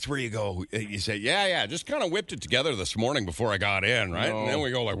it. That's where you go. You say, yeah, just kind of whipped it together this morning before I got in, right? And then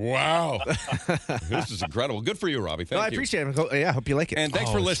we go like, wow, this is incredible. Good for you, Robbie. Thank you. I appreciate it. I hope you like it. And thanks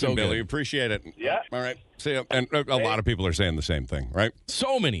for listening, so Billy. good. Appreciate it. Yeah. All right. See ya. And a lot of people are saying the same thing, right?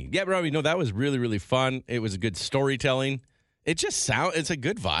 So many. Yeah, Robbie, no, that was really, really fun. It was a good storytelling. It's a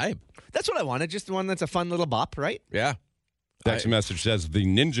good vibe. That's what I wanted. Just one that's a fun little bop, right? Yeah. Text message says the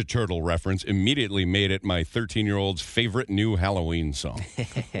Ninja Turtle reference immediately made it my 13-year-old's favorite new Halloween song.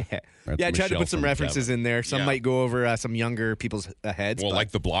 Yeah, I tried to put some references in there. Some Yeah. might go over some younger people's heads. Well, but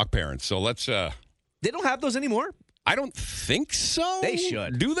like the block parents. So let's. they don't have those anymore. I don't think so. They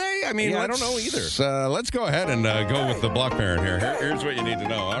should. Do they? I mean, Yeah, I don't know either. Let's go ahead and go with the block parent here. Here's what you need to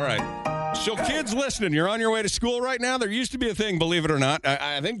know. All right. So, kids listening, you're on your way to school right now. There used to be a thing, believe it or not.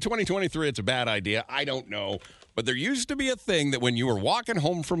 I think 2023, it's a bad idea. I don't know. But there used to be a thing that when you were walking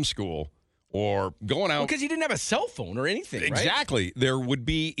home from school or going out. Because you didn't have a cell phone or anything, right? Exactly. There would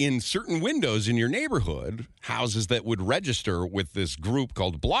be in certain windows in your neighborhood houses that would register with this group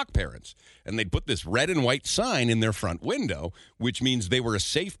called block parents. And they'd put this red and white sign in their front window, which means they were a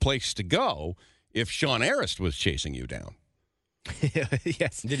safe place to go if Sean Arist was chasing you down.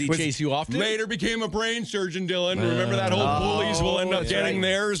 Yes. Did he chase you often? Later became a brain surgeon, Dylan. Remember that whole bullies will end up getting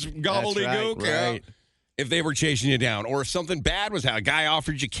theirs gobbledygook? Right. If they were chasing you down, or if something bad was happening, a guy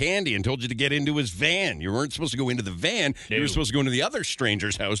offered you candy and told you to get into his van. You weren't supposed to go into the van. No. You were supposed to go into the other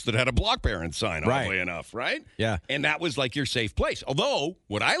stranger's house that had a block parent sign, Right. oddly enough, right? Yeah. And that was like your safe place. Although,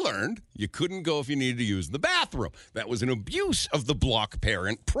 what I learned, you couldn't go if you needed to use the bathroom. That was an abuse of the block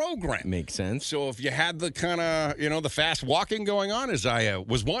parent program. Makes sense. So if you had the kind of, the fast walking going on, as I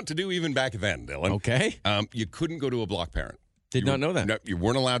was wont to do even back then, Dylan. Okay. You couldn't go to a block parent. Did not know that. No, you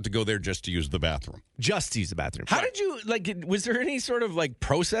weren't allowed to go there just to use the bathroom. Just to use the bathroom. How did you, was there any sort of,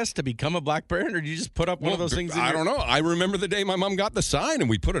 process to become a black parent, or did you just put up one of those things? I don't know. I remember the day my mom got the sign, and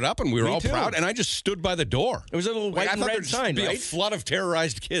we put it up, and we were Me all too. proud, and I just stood by the door. It was a little white I and thought red there'd sign, be right? a flood of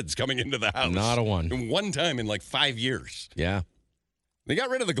terrorized kids coming into the house. Not a one. And one time in 5 years. Yeah. They got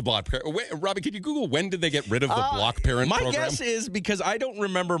rid of the block parent. Robbie, could you Google when did they get rid of the block parent my program? guess is because I don't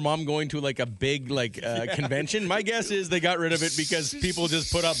remember Mom going to like a big convention. My guess is they got rid of it because people just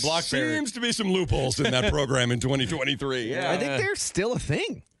put up block parents. Seems to be some loopholes in that program in 2023. Yeah. I think they're still a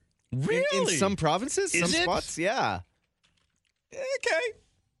thing. Really? In some provinces, some spots, yeah. Okay.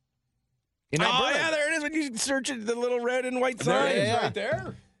 In Alberta. Yeah, there it is. When you search it, the little red and white There sign. it is, right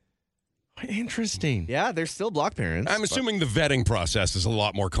there. Interesting. Yeah, they're still block parents. I'm assuming the vetting process is a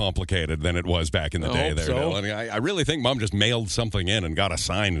lot more complicated than it was back in the day. hope There, so. Dylan. I really think Mom just mailed something in and got a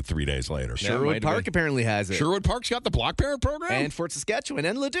sign 3 days later. Sherwood Park apparently has it. Sherwood Park's got the block parent program? And Fort Saskatchewan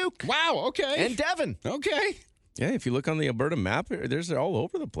and Leduc. Wow, okay. And Devon. Okay. Yeah, if you look on the Alberta map, there's all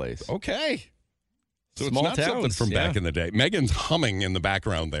over the place. Okay. So Small it's not something towns, from back yeah. in the day. Megan's humming in the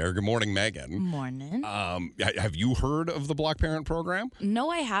background there. Good morning, Megan. Morning. Have you heard of the block parent program? No,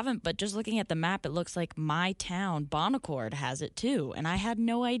 I haven't, but just looking at the map, it looks like my town, Bonaccord, has it too, and I had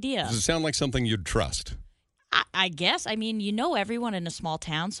no idea. Does it sound like something you'd trust? I guess. I mean, you know everyone in a small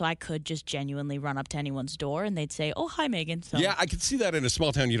town, so I could just genuinely run up to anyone's door and they'd say, "Oh, hi, Megan." So Yeah, I could see that in a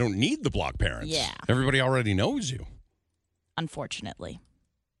small town. You don't need the block parents. Yeah. Everybody already knows you. unfortunately.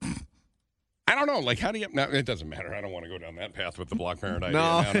 I don't know. Like, how do you? No, it doesn't matter. I don't want to go down that path with the block parent idea.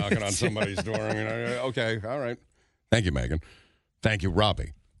 No. Now knocking on somebody's door. I mean, okay, all right. Thank you, Megan. Thank you,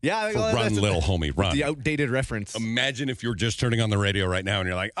 Robbie. Yeah, For run, little homie, run. The outdated reference. Imagine if you're just turning on the radio right now and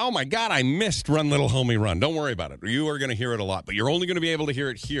you're like, oh my God, I missed Run Little Homie Run. Don't worry about it. You are going to hear it a lot, but you're only going to be able to hear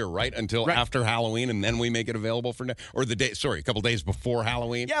it here, right? Until after Halloween, and then we make it available for, a couple days before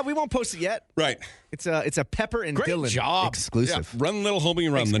Halloween. Yeah, we won't post it yet. Right. It's a Pepper and Great Dylan job. exclusive. Yeah. Run Little Homie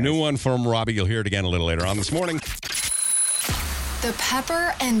Run, Thanks, the guys. new one from Robbie. You'll hear it again a little later on this morning. The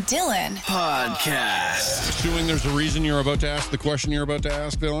Pepper and Dylan Podcast. Assuming there's a reason you're about to ask the question you're about to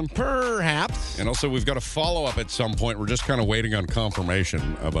ask, Dylan. Perhaps. And also, we've got a follow-up at some point. We're just kind of waiting on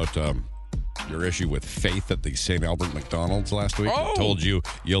confirmation about your issue with Faith at the St. Albert McDonald's last week. I told you,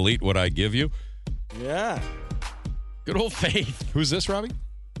 you'll eat what I give you. Yeah. Good old Faith. Who's this, Robbie?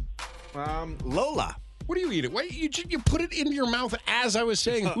 Lola. What do you eat it? Why, you put it into your mouth as I was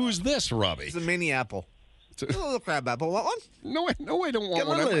saying, who's this, Robbie? It's a mini apple. A little crab apple. Want one? No, I don't want Get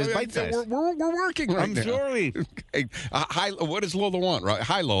one. one of those, bite size. We're working right I'm now. sorry. Okay. Hi, what does Lola want? Right?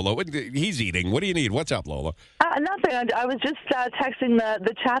 Hi, Lola. He's eating. What do you need? What's up, Lola? Nothing. I was just texting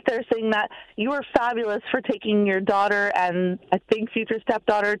the chat there saying that you were fabulous for taking your daughter and I think future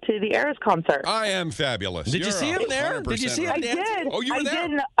stepdaughter to the Eras concert. I am fabulous. Did you see him there? Did you see him I dancing? did. Oh, you were I there?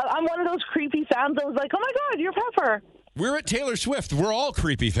 did. I'm one of those creepy fans. I was like, oh my God, you're Pepper. We're at Taylor Swift. We're all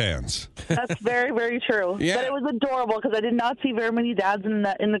creepy fans. That's very, very true. Yeah. But it was adorable because I did not see very many dads in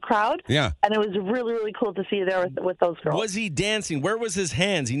the crowd. Yeah. And it was really, really cool to see you there with those girls. Was he dancing? Where was his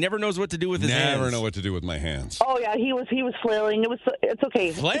hands? He never knows what to do with his hands. Never know what to do with my hands. Oh yeah, he was flailing. It's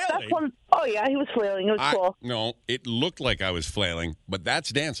okay. Flailing? Oh yeah, he was flailing. It was cool. No, it looked like I was flailing, but that's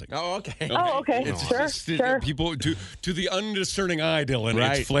dancing. Oh, okay. Oh, okay. It's Sure, just, sure. people to the undiscerning eye, Dylan,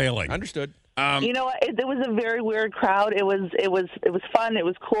 Right. it's flailing. Understood. You know what? It was a very weird crowd. It was fun. It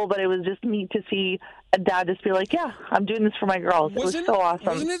was cool, but it was just neat to see a dad just be like, "Yeah, I'm doing this for my girls." It was so awesome.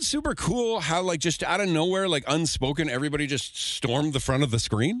 Wasn't it super cool how, like, just out of nowhere, like, unspoken, everybody just stormed the front of the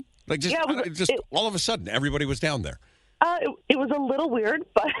screen? Like, just, all of a sudden, everybody was down there. It was a little weird,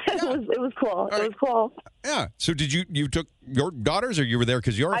 but it was cool. It was cool. Yeah. So did you took your daughters, or you were there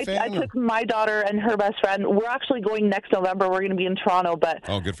because you're a fan? I took my daughter and her best friend. We're actually going next November. We're going to be in Toronto, but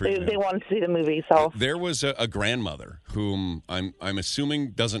good for you. they wanted to see the movie. So there was a grandmother whom I'm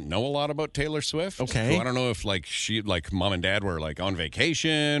assuming doesn't know a lot about Taylor Swift. Okay. So I don't know if mom and dad were like on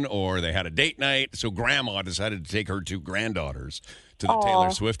vacation or they had a date night. So grandma decided to take her two granddaughters to the Taylor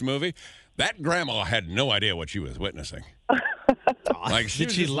Swift movie. That grandma had no idea what she was witnessing. Like she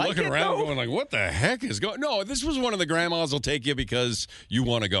was just looking around going like, what the heck is going? No, this was one of the grandmas will take you because you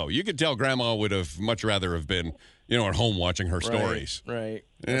want to go. You could tell grandma would have much rather have been, at home watching her stories. Right.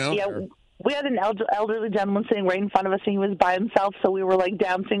 You know? yeah, we had an elderly gentleman sitting right in front of us, and he was by himself. So we were like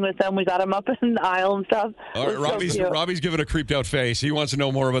dancing with him. We got him up in the aisle and stuff. All right, Robbie's giving a creeped out face. He wants to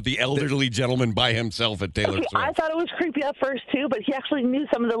know more about the elderly gentleman by himself at Taylor Swift. I thought it was creepy at first too, but he actually knew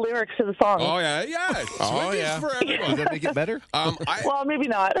some of the lyrics to the song. Oh yeah. Oh, yeah. For everyone. Does that make it better? Well, maybe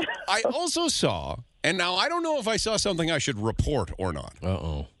not. I also saw, and now I don't know if I saw something I should report or not.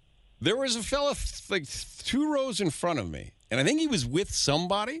 Uh-oh. There was a fella like 2 rows in front of me, and I think he was with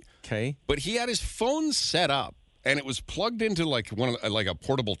somebody. Okay. But he had his phone set up, and it was plugged into like a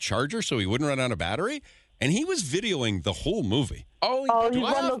portable charger, so he wouldn't run out of battery. And he was videoing the whole movie. Oh, he's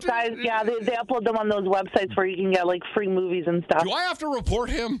one of those guys. Yeah, they upload them on those websites where you can get like free movies and stuff. Do I have to report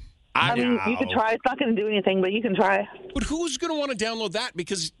him? I mean, you could try. It's not going to do anything, but you can try. But who's going to want to download that?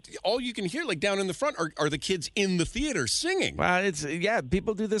 Because all you can hear, like down in the front, are the kids in the theater singing. Well,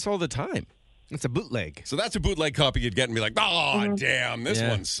 people do this all the time. It's a bootleg. So that's a bootleg copy you'd get and be like, oh, damn, this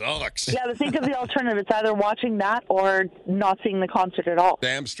one sucks. Yeah, but think of the alternative. It's either watching that or not seeing the concert at all.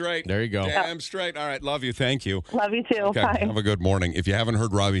 Damn straight. There you go. Damn straight. All right, love you. Thank you. Love you too. Okay, Bye. have a good morning. If you haven't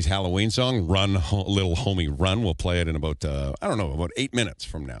heard Robbie's Halloween song, Run, Little Homie, Run, we'll play it in about, about 8 minutes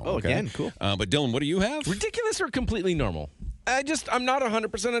from now. Oh, okay? again, cool. But Dylan, what do you have? Ridiculous or completely normal? I'm not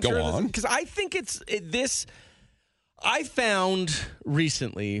 100% Go sure. on. Because I think this. I found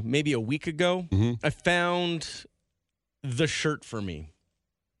recently, maybe a week ago, I found the shirt for me.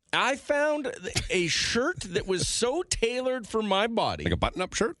 I found a shirt that was so tailored for my body. Like a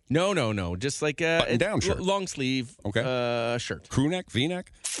button-up shirt? No. Just like a button-down shirt. Long sleeve shirt. Crew neck,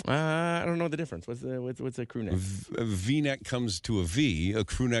 V-neck? I don't know the difference. What's a crew neck? A V-neck comes to a V. A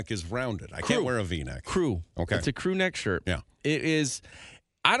crew neck is rounded. I can't wear a V-neck. Crew. Okay. It's a crew neck shirt. Yeah. It is.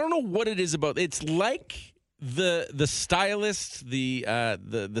 I don't know what it is about. It's like the stylist,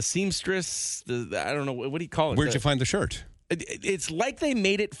 the seamstress. I don't know what do you call it. Where'd you find the shirt? It's like they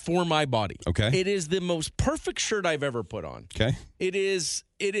made it for my body. Okay. It is the most perfect shirt I've ever put on. Okay. It is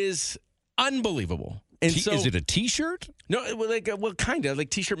unbelievable. And so, is it a T-shirt? No, kind of like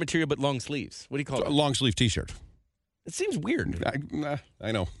T-shirt material, but long sleeves. What do you call it? A long sleeve T-shirt. It seems weird.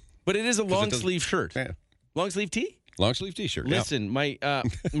 I know. But it is a long sleeve shirt. Yeah. Long sleeve tee? Long sleeve T-shirt. Listen, my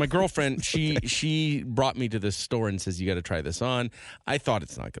girlfriend, she brought me to this store and says, you got to try this on. I thought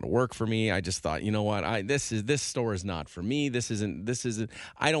it's not going to work for me. I just thought, you know what? This store is not for me. This isn't.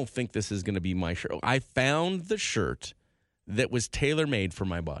 I don't think this is going to be my shirt. I found the shirt that was tailor made for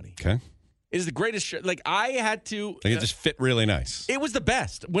my body. Okay. It is the greatest shirt. Like I had to. Like it just fit really nice. It was the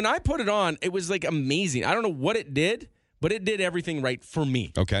best. When I put it on, it was like amazing. I don't know what it did, but it did everything right for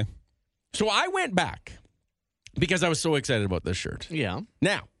me. Okay. So I went back. Because I was so excited about this shirt. Yeah.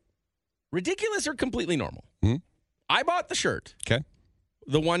 Now, ridiculous or completely normal? Mm-hmm. I bought the shirt. Okay.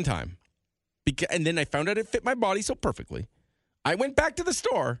 The one time. And then I found out it fit my body so perfectly. I went back to the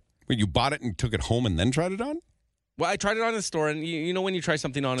store. Wait, you bought it and took it home and then tried it on? Well, I tried it on in the store, and you know when you try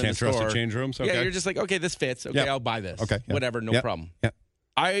something on in the store. Can't trust the change rooms? Okay. Yeah, you're just like, okay, this fits. Okay, I'll buy this. Okay. Yeah. Whatever, no problem. Yeah.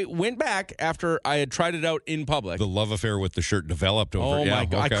 I went back after I had tried it out in public. The love affair with the shirt developed over. Oh, my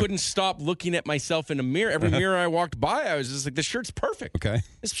God. Okay. I couldn't stop looking at myself in a mirror. Every mirror I walked by, I was just like, this shirt's perfect. Okay.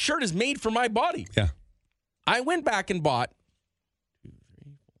 This shirt is made for my body. Yeah. I went back and bought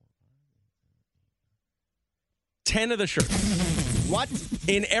 10 of the shirts. What?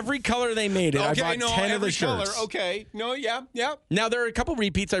 In every color they made it. Okay, I bought 10 of the shirts. Color. Okay. No, yeah. Now, there are a couple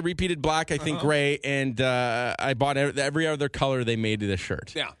repeats. I repeated black, I think gray, and I bought every other color they made this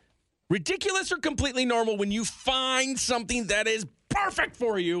shirt. Yeah. Ridiculous or completely normal when you find something that is perfect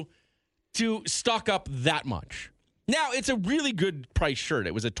for you to stock up that much. Now, it's a really good price shirt.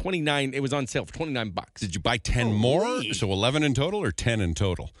 It was it was on sale for $29. Did you buy 10 more? So 11 in total or 10 in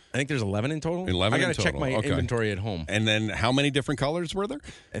total? I think there's 11 in total. 11 I in got to check total. my Okay. inventory at home. And then how many different colors were there?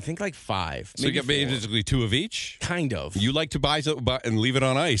 I think like 5. So you got basically 2 of each? Kind of. You like to buy and leave it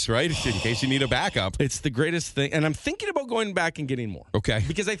on ice, right? In case you need a backup. It's the greatest thing. And I'm thinking about going back and getting more. Okay.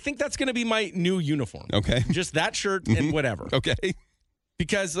 Because I think that's going to be my new uniform. Okay. Just that shirt and whatever. Okay.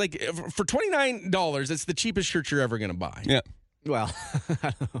 Because like for $29, it's the cheapest shirt you're ever going to buy. Yeah. Well,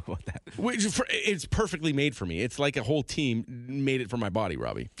 I don't know about that. It's perfectly made for me. It's like a whole team made it for my body,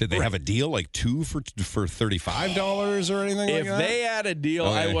 Robbie. Did they have a deal like 2 for $35 or anything like If that? they had a deal,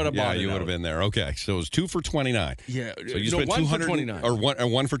 I would have bought it. Yeah, you would have been there. Okay, so it was 2 for $29. Yeah, so you spent 1 for $200 $29. or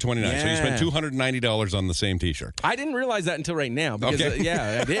one for $29. Yeah. So you spent $290 on the same T-shirt. I didn't realize that until right now. Because, Okay.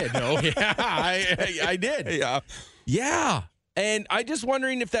 I did. No, yeah, I did. Yeah. Yeah. And I'm just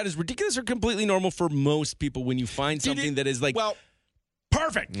wondering if that is ridiculous or completely normal for most people when you find something that is like,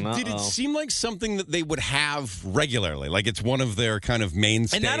 perfect. Did it seem like something that they would have regularly? Like it's one of their kind of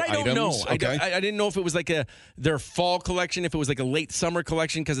mainstay and that I don't items? know. Okay. I didn't know if it was like their fall collection, if it was like a late summer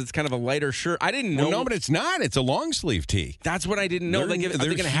collection because it's kind of a lighter shirt. I didn't know. Well, no, but it's not. It's a long sleeve tee. That's what I didn't know. They're, Like, are they're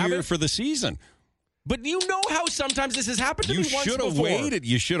they going to have here it for the season. But you know how sometimes this has happened to You me once should have before. waited.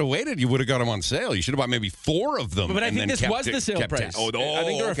 You should have waited. You would have got them on sale. You should have bought maybe 4 of them. But I and think then this was the sale price. I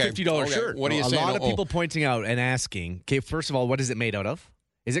think they're a $50 shirt. What are you a saying? lot of people pointing out and asking, okay, first of all, what is it made out of?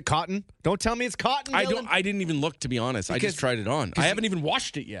 Is it cotton? Don't tell me it's cotton, Dylan. I didn't even look, to be honest. I just tried it on. I haven't even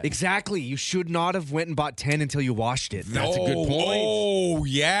washed it yet. Exactly. You should not have went and bought 10 until you washed it. That's a good point. Oh,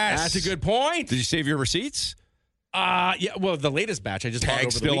 yes. That's a good point. Did you save your receipts? Yeah, well, the latest batch I just bought Tag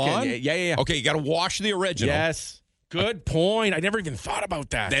over still the weekend. on? Yeah. Okay, you got to wash the original. Yes. Good point. I never even thought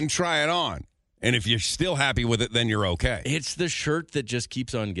about that. Then try it on. And if you're still happy with it, then you're okay. It's the shirt that just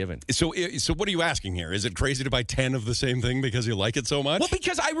keeps on giving. So what are you asking here? Is it crazy to buy 10 of the same thing because you like it so much? Well,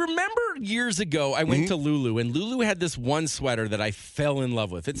 because I remember years ago, I went to Lulu, and Lulu had this one sweater that I fell in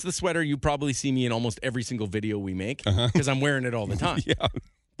love with. It's the sweater you probably see me in almost every single video we make because I'm wearing it all the time. Yeah.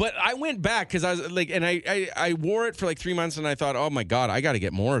 But I went back because I was like, and I wore it for like 3 months, and I thought, oh my God, I got to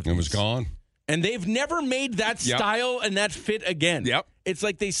get more of these. It was gone. And they've never made that style and that fit again. Yep. It's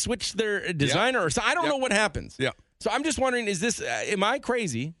like they switched their designer or so. I don't know what happens. Yeah. So I'm just wondering, is this, am I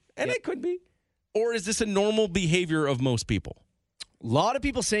crazy? And it could be. Or is this a normal behavior of most people? A lot of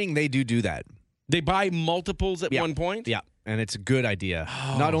people saying they do that. They buy multiples at one point? Yeah, and it's a good idea.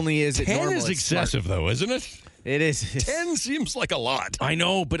 Not only is it 10 normal, is it's smart. excessive, though, isn't it? It is. 10 seems like a lot. I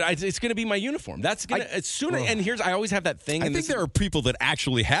know, but it's going to be my uniform. That's going to, as soon as, and here's, I always have that thing. I think there are people that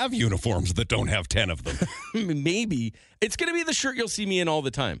actually have uniforms that don't have 10 of them. Maybe. It's going to be the shirt you'll see me in all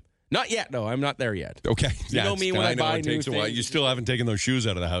the time. Not yet, though. I'm not there yet. Okay. You know me when I buy it new takes a while. things. You still haven't taken those shoes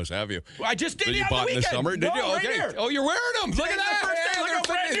out of the house, have you? Well, I just did That it you on bought the in the weekend. summer? Did No, you? right Okay. here. Oh, you're wearing them. Look at Today's that. the first day. Look how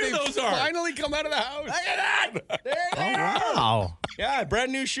brand new those are. Finally come out of the house. Look at that. There they are. Wow. Yeah,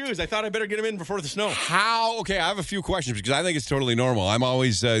 brand new shoes. I thought I better get them in before the sno. How? Okay, I have a few questions because I think it's totally normal. I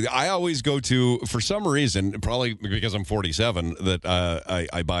always go to, for some reason, probably because I'm 47, that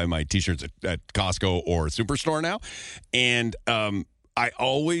I buy my T-shirts at Costco or Superstore now, and I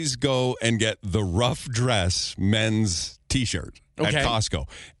always go and get the rough dress men's T-shirt at Costco.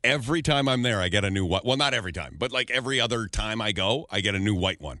 Every time I'm there, I get a new white. Well, not every time, but like every other time I go, I get a new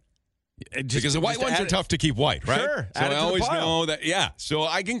white one. Because the white ones are tough to keep white, right? Sure. So I always know that, so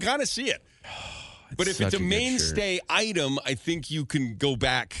I can kind of see it. But if it's a mainstay item, I think you can go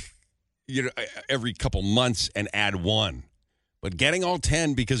back every couple months and add one. But getting all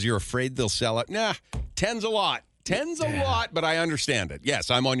 10 because you're afraid they'll sell it, 10's a lot. 10's a lot, but I understand it. Yes,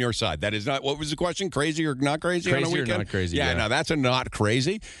 I'm on your side. That is not, what was the question? Crazy or not crazy on a Crazy or weekend? not crazy, Yeah, yeah. no, that's a not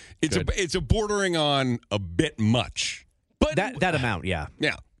crazy. It's a bordering on a bit much. But That amount, yeah.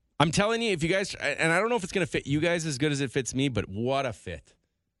 Yeah. I'm telling you, if you guys, and I don't know if it's going to fit you guys as good as it fits me, but what a fit.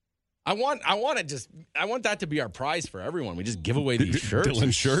 I want that to be our prize for everyone. We just give away these shirts.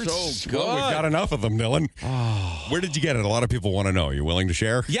 Dylan shirts? So good. Well, we've got enough of them, Dylan. Oh. Where did you get it? A lot of people want to know. Are you willing to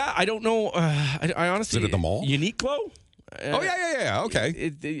share? Yeah, I don't know. I honestly. Is it at the mall? Uniqlo? Oh, yeah. Okay.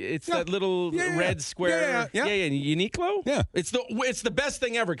 It's that little red square. Yeah. Uniqlo? Yeah. It's the best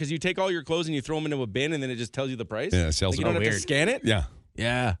thing ever because you take all your clothes and you throw them into a bin and then it just tells you the price. Yeah, it sells you it. don't have to scan it? Yeah.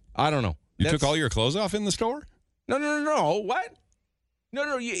 Yeah. I don't know. You took all your clothes off in the store? No. What? No.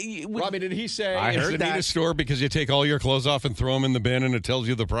 Robbie, did he say I it's heard the that. neatest store because you take all your clothes off and throw them in the bin and it tells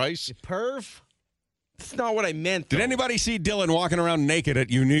you the price? Perv. That's not what I meant. Did though. anybody see Dylan walking around naked at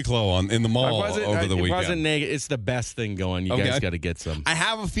Uniqlo in the mall over the It weekend? wasn't negative. It's the best thing going. You guys got to get some. I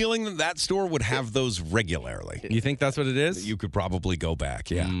have a feeling that store would have those regularly. You think that's what it is? You could probably go back,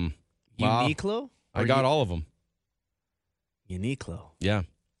 yeah. Wow. Uniqlo? I got all of them. Uniqlo. Yeah.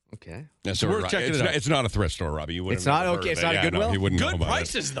 Okay. Yeah, So we're checking it out. It's not a thrift store, Robbie. You wouldn't It's not have heard okay. of It's it. not a Yeah, Goodwill? No, he wouldn't know Good about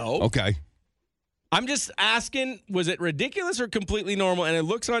prices, though. it. Okay. I'm just asking, was it ridiculous or completely normal? And it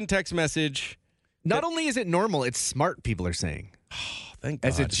looks on text message. Not only is it normal, it's smart, people are saying. Thank God.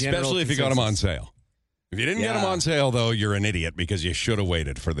 As a general Especially if you got them on consensus. sale. If you didn't get them on sale, though, you're an idiot because you should have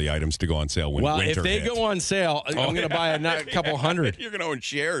waited for the items to go on sale when well, winter if they hit. go on sale, I'm going to buy a couple hundred. You're going to own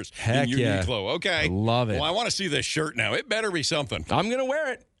shares Heck in yeah. Uniqlo. Okay. I love it. Well, I want to see this shirt now. It better be something. I'm going to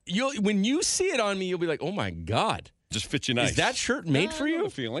wear it. When you see it on me, you'll be like, oh, my God. Just fits you nice. Is that shirt made for I got you? a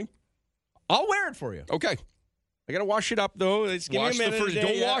feeling. I'll wear it for you. Okay. I got to wash it up, though. Just give Wash me a the minute. first. a day,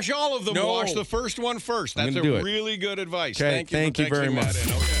 Don't yeah. wash all of them. No. Wash the first one first. I'm That's gonna do it. really good advice. Okay, Thank you for very texting much. that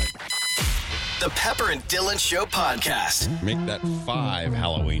in. Okay. The Pepper and Dylan Show podcast. Make that 5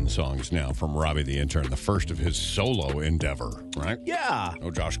 Halloween songs now from Robbie the intern, the first of his solo endeavor, right? Yeah. No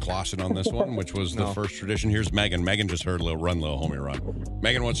Josh Clausen on this one, which was the first tradition. Here's Megan. Megan just heard little homie run.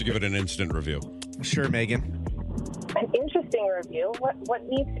 Megan wants to give it an instant review. Sure, Megan. An interesting review. What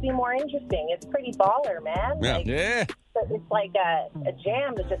needs to be more interesting? It's pretty baller, man. Yeah. Like, Yeah. it's like a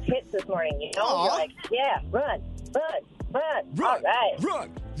jam that just hits this morning. You know, you're like, yeah, run. All right.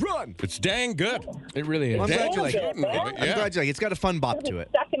 Run. It's dang good. It really is. I'm glad you like it. Good, man. I'm glad you like it. It's got a fun bop It'll to be it.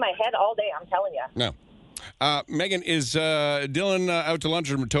 stuck in my head all day. I'm telling you. No. Megan, is Dylan out to lunch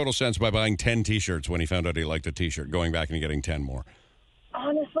in total sense by buying 10 T-shirts when he found out he liked a T-shirt, going back and getting 10 more?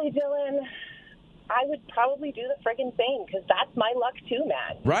 Honestly, Dylan, I would probably do the friggin' same because that's my luck too,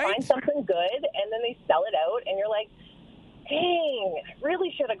 man. You Right? find something good and then they sell it out and you're like, dang, I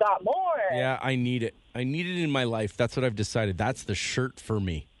really should have got more. Yeah, I need it. I need it in my life. That's what I've decided. That's the shirt for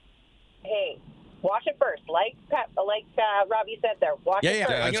me. Hey, Wash it first, like Robbie said there. Wash it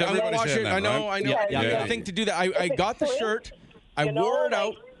first. I'm going to wash it. I know. I think to do that. I got the shirt. I wore it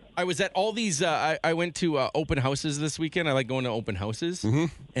out. I was at all these. I went to open houses this weekend. I like going to open houses,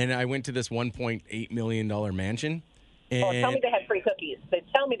 and I went to this $1.8 million mansion. And tell me they had free cookies.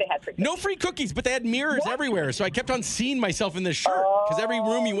 Tell me they had free cookies. No free cookies, but they had mirrors everywhere. So I kept on seeing myself in this shirt because every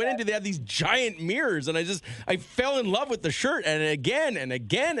room you went into, they had these giant mirrors, and I fell in love with the shirt, and again and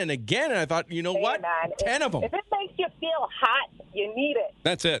again and again. And I thought, you know what? Man, 10 of them. If it makes you feel hot, you need it.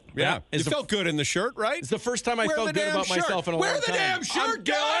 That's it. Yeah. You felt good in the shirt, right? It's the first time I felt good about myself in a long time. Wear the damn shirt,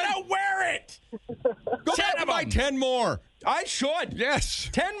 Dylan. I'm gonna wear it. Go back and buy 10 more. I should. Yes.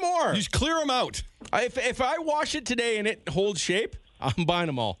 10 more. Just clear them out. If I wash it today and it holds shape, I'm buying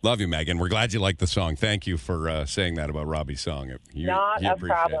them all. Love you, Megan. We're glad you like the song. Thank you for saying that about Robbie's song. Not a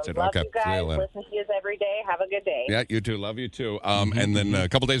problem. It. Love okay. you guys. Listen to you every day. Have a good day. Yeah, you too. Love you too. And then a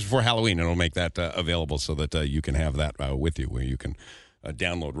couple days before Halloween, it'll make that available so that you can have that with you, where you can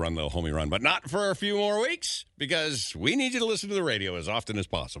download Run the Homie Run. But not for a few more weeks, because we need you to listen to the radio as often as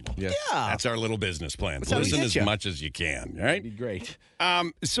possible. Yes. Yeah. That's our little business plan. That's how we Listen get as you. much as you can, all right? That'd be great.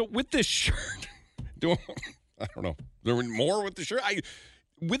 So with this shirt, I don't know. There were more with the shirt.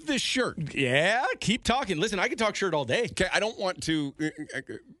 With this shirt. Yeah, keep talking. Listen, I can talk shirt all day. Okay, I don't want to.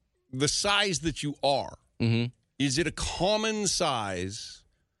 The size that you are, is it a common size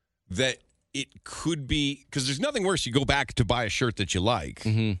that it could be? Because there's nothing worse. You go back to buy a shirt that you like,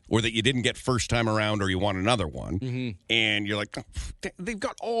 or that you didn't get first time around, or you want another one, and you're like, oh, they've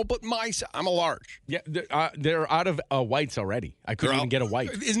got all but my size. I'm a large. Yeah, they're out of whites already. I couldn't even get a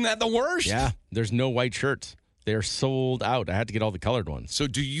white. Isn't that the worst? Yeah, there's no white shirts. They're sold out. I had to get all the colored ones. So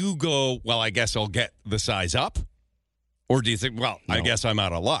do you go, well, I guess I'll get the size up? Or do you think, well, I guess I'm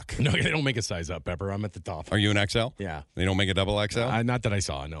out of luck? No, they don't make a size up, Pepper. I'm at the top. Are you an XL? Yeah. They don't make a double XL? Not that I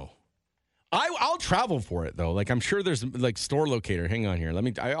saw, no. I'll travel for it, though. Like, I'm sure there's, like, store locator. Hang on here.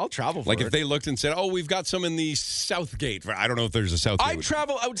 I'll travel for it. Like, if they looked and said, oh, we've got some in the Southgate. I don't know if there's a Southgate. I'd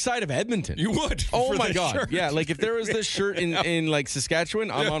travel outside of Edmonton. You would? Oh, for my this God. shirt. Yeah, like, if there was this shirt in like, Saskatchewan,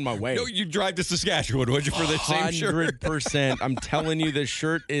 I'm on my way. No, you drive to Saskatchewan, would you, for the same shirt? 100%. I'm telling you, this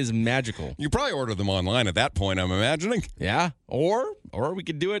shirt is magical. You probably order them online at that point, I'm imagining. Yeah. Or we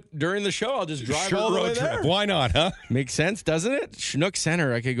could do it during the show. I'll just drive Shirt all the way road there. trip. Why not, huh? Makes sense, doesn't it? Chinook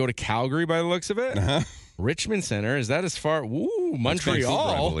Center. I could go to Calgary by the looks of it. Richmond Center. Is that as far? Ooh, Montreal.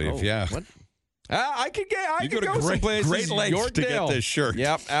 I believe, yeah. What? I could go to someplace. great lengths to get this shirt.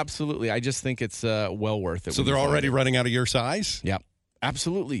 Yep, absolutely. I just think it's well worth it. So they're already running out of your size? Yep.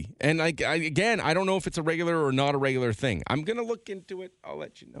 Absolutely. And again, I don't know if it's a regular or not a regular thing. I'm going to look into it. I'll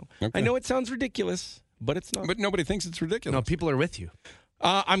let you know. Okay. I know it sounds ridiculous, but it's not. But nobody thinks it's ridiculous. No, people are with you.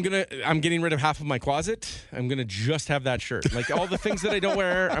 I'm getting rid of half of my closet. I'm gonna just have that shirt. Like all the things that I don't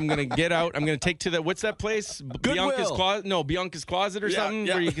wear, I'm gonna get out. I'm gonna take to the what's that place? Bianca's Closet. No, Bianca's Closet or something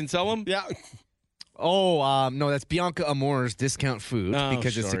where you can sell them. Yeah. Oh, no, that's Bianca Amore's discount food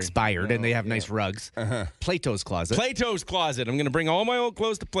because it's expired and they have nice rugs. Plato's Closet. Plato's Closet. I'm going to bring all my old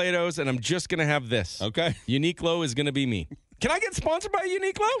clothes to Plato's and I'm just going to have this. Okay. Uniqlo is going to be me. Can I get sponsored by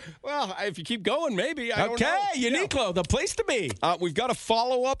Uniqlo? Well, if you keep going, maybe. I don't know. Uniqlo, the place to be. We've got a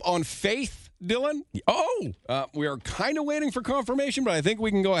follow-up on Faith, Dylan. Oh. We are kind of waiting for confirmation, but I think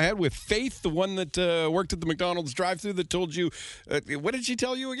we can go ahead with Faith, the one that worked at the McDonald's drive-thru that told you, what did she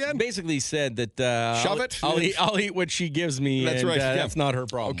tell you again? Basically said that shove it. I'll eat what she gives me. That's right. That's not her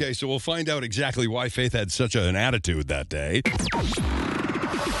problem. Okay, so we'll find out exactly why Faith had such an attitude that day.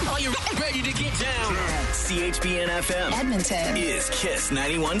 Are you ready to get down? CHBN FM Edmonton is Kiss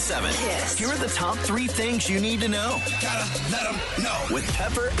 91.7. Kiss. Here are the top 3 things you need to know. Gotta let them know. With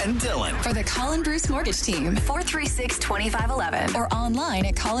Pepper and Dylan. For the Colin Bruce Mortgage Team, 436-2511 or online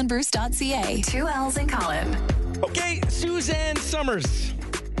at colinbruce.ca. 2 L's in Colin. Okay, Suzanne Summers,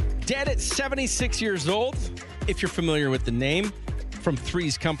 dead at 76 years old. If you're familiar with the name from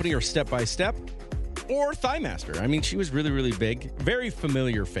Three's Company or Step by Step or Thigh Master. I mean, she was really, really big. Very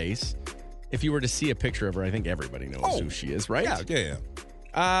familiar face. If you were to see a picture of her, I think everybody knows who she is, right?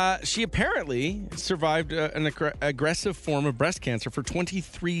 Yeah. She apparently survived an aggressive form of breast cancer for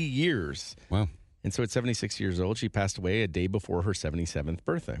 23 years. Wow. And so at 76 years old, she passed away a day before her 77th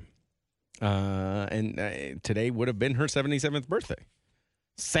birthday. And today would have been her 77th birthday.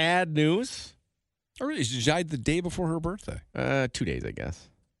 Sad news. Oh, really? She died the day before her birthday? 2 days, I guess.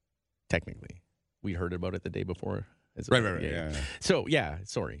 Technically. We heard about it the day before. Right. Yeah. So, yeah,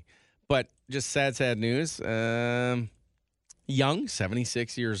 sorry. But just sad news. Young,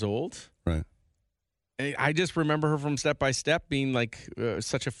 76 years old. Right. I just remember her from Step by Step being like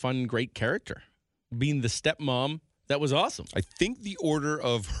such a fun, great character. Being the stepmom. That was awesome. I think the order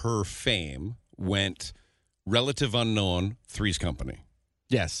of her fame went relative unknown, Three's Company.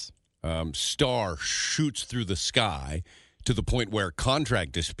 Yes. Star shoots through the sky to the point where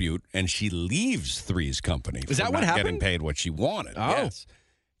contract dispute, and she leaves Three's Company. Is that for what not happened? Getting paid what she wanted. Oh. Yes.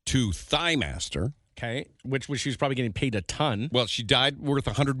 To Thigh Master. Okay. Which she was probably getting paid a ton. Well, she died worth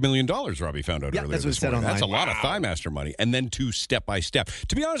 $100 million, Robbie found out earlier that's what it this said morning. online. That's a lot of Thigh Master money. And then to Step by Step.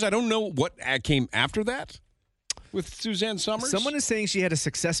 To be honest, I don't know what came after that with Suzanne Summers. Someone is saying she had a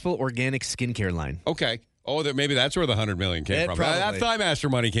successful organic skincare line. Okay. Oh, maybe that's where the $100 million came from. That Thigh Master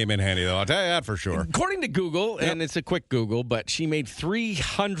money came in handy, though. I'll tell you that for sure. According to Google, and it's a quick Google, but she made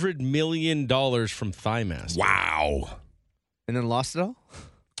 $300 million from Thigh Master. Wow. And then lost it all?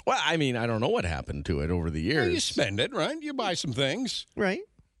 Well, I mean, I don't know what happened to it over the years. Well, you spend it, right? You buy some things. Right.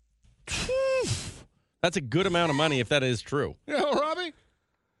 That's a good amount of money if that is true. You know, Robbie?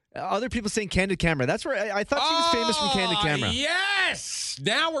 Other people saying Candid Camera. That's where I thought she was famous from Candid Camera. Yes.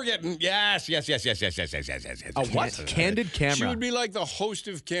 Now we're getting yes. A what? Candid Camera. She would be like the host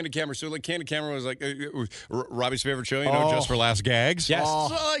of Candid Camera. So like Candid Camera was like Robbie's favorite show, you know, Just for Last Gags. Yes. So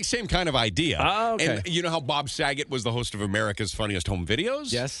like same kind of idea. Oh, okay. And you know how Bob Saget was the host of America's Funniest Home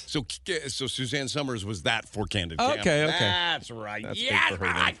Videos? Yes. So Suzanne Summers was that for Candid Camera. Okay. That's right. That's yes, big for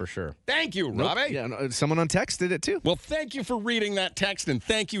her then, for sure. Thank you, Robbie. Yeah, no, someone on text did it too. Well, thank you for reading that text, and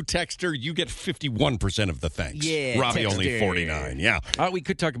thank you, texter. You get 51% of the thanks. Yeah, Robbie texter. only 49. Yeah. We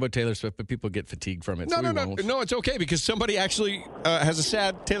could talk about Taylor Swift, but people get fatigued from it. No, so we no, won't. no, it's okay because somebody actually has a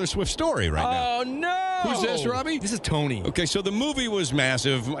sad Taylor Swift story right now. Oh no! Who's this, Robbie? This is Tony. Okay, so the movie was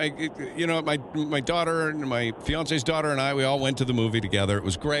massive. My daughter and my fiance's daughter and I, we all went to the movie together. It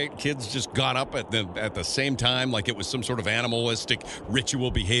was great. Kids just got up at the same time, like it was some sort of animalistic ritual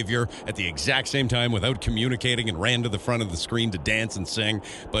behavior at the exact same time without communicating, and ran to the front of the screen to dance and sing.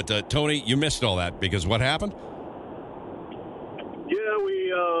 But Tony, you missed all that because what happened? Yeah,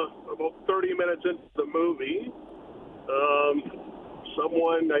 we about 30 minutes into the movie,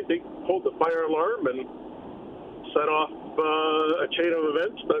 someone I think pulled the fire alarm and set off a chain of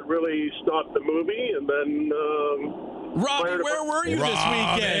events that really stopped the movie, and then. Robbie, where were you this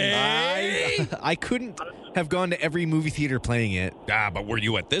weekend? I couldn't have gone to every movie theater playing it. But were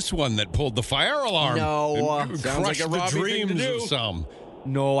you at this one that pulled the fire alarm? No. And Sounds crushed like a the Robbie thing to dreams do. of some.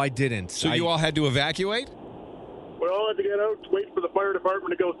 No, I didn't. So you all had to evacuate? We all had to get out, wait for the fire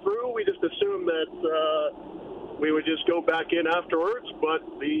department to go through. We just assumed that we would just go back in afterwards, but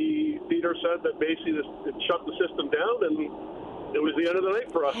the theater said that basically it shut the system down, and it was the end of the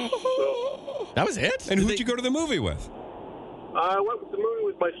night for us. So That was it? And who'd you go to the movie with? I went with the movie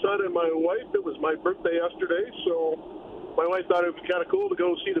with my son and my wife. It was my birthday yesterday, so my wife thought it would be kind of cool to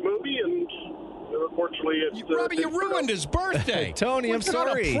go see the movie, and unfortunately, it's... Robbie, you ruined his birthday. Tony, I'm What kind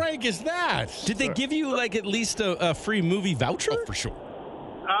sorry. of prank is that? Did they give you like at least a free movie voucher? Oh, for sure.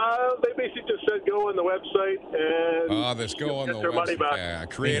 They basically just said go on the website and Let's go on get the your money website. back. Yeah,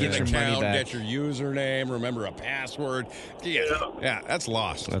 create Get an your money account, back. get your username, remember a password. Yeah, that's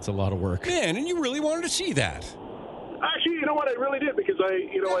lost. That's a lot of work. Man, and you really wanted to see that. Actually, you know what? I really did, because I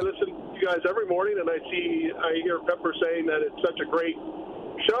listen to you guys every morning, and I hear Pepper saying that it's such a great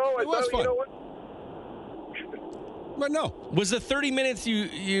show. I was thought, fun. you know what? But no. Was the 30 minutes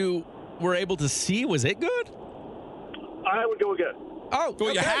you were able to see, was it good? I would go again. Oh,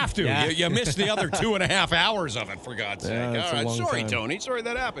 Well, you have to. Yeah. You missed the other 2.5 hours of it, for God's sake. Yeah, that's All a right, long sorry, time. Tony. Sorry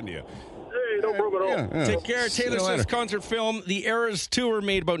that happened to you. Hey, no problem at all. Take care. See Taylor you later. Swift's concert film, The Eras Tour,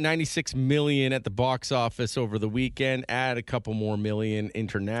 made about $96 million at the box office over the weekend. Add a couple more million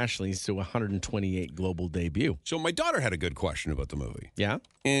internationally, so 128 global debut. So my daughter had a good question about the movie. Yeah?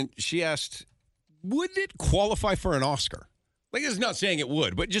 And she asked, would it qualify for an Oscar? Like, it's not saying it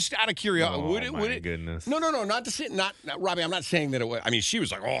would, but just out of curiosity, would it? my Would it? goodness. No, not to say, not Robbie. I'm not saying that it would. I mean, she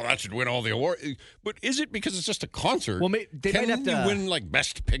was like, "Oh, that should win all the awards." But is it because it's just a concert? Well, they can might have to you win like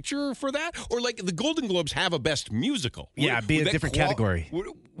Best Picture for that, or like the Golden Globes have a Best Musical? Yeah, be a that different category.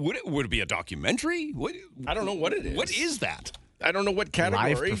 Would it be a documentary? I don't know what it is. What is that? I don't know what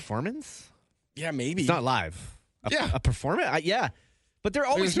category. Live performance? Yeah, maybe. It's not live. A performance? Yeah. But they're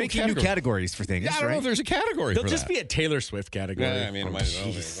always There's no making new category. categories for things, Yeah, I don't know right? if there's a category There'll for just that. be a Taylor Swift category. Yeah, I mean, it might as well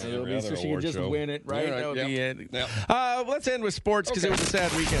be. It'll Every be other so she can award just show. win it, right? Yeah, That would be it. Yeah. Let's end with sports because it was a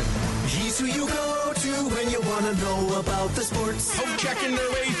sad weekend. He's who you go to when you want to know about the sports. Hope checking their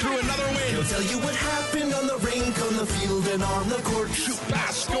way through another He'll win. tell you what happened on the rink, on the field, and on the court. Shoot,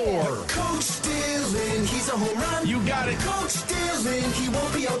 pass, score. Coach Dillon, he's a home run. You got it. Coach Dillon, he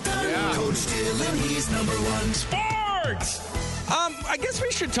won't be outdone. Yeah. Coach Dillon, he's number one. Sports! I guess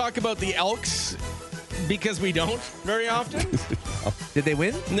we should talk about the Elks because we don't very often. Did they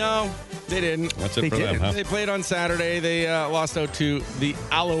win? No, they didn't. That's it They for them, didn't. huh? They played on Saturday. They lost out to the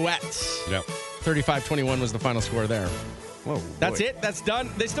Alouettes. Yep. 35-21 was the final score there. Whoa, That's it. That's done.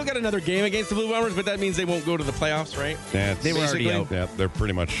 They still got another game against the Blue Bombers, but that means they won't go to the playoffs, right? Yeah, They were already basically- out. Yeah, they're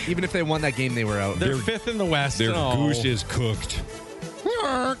pretty much. Even if they won that game, they were out. They're fifth in the West. Their Oh. goose is cooked.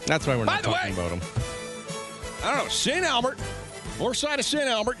 That's why we're By not the talking way- about them. I don't know. St. Albert, north side of St.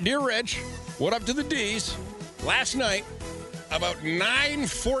 Albert, Deer Ridge. What up to the D's? Last night, about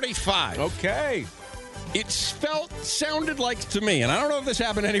 9:45. Okay. It sounded like to me, and I don't know if this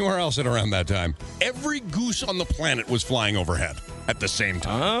happened anywhere else at around that time, every goose on the planet was flying overhead at the same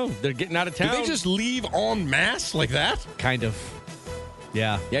time. Oh, they're getting out of town. Did they just leave en masse like that? Kind of.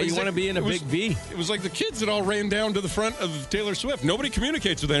 Yeah. Yeah, It you was want to like- be in a it was- big V. It was like the kids that all ran down to the front of Taylor Swift. Nobody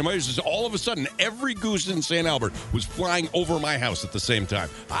communicates with anybody. It's just all of a sudden, every goose in St. Albert was flying over my house at the same time.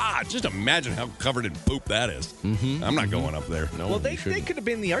 Just imagine how covered in poop that is. Mm-hmm. I'm not going up there. No, Well, you they shouldn't. could have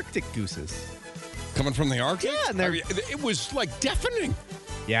been the Arctic gooses. Coming from the Arctic? Yeah, and they're- I mean, it was like deafening.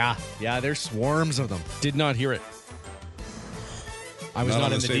 Yeah. Yeah, there's swarms of them. Did not hear it. I was Not not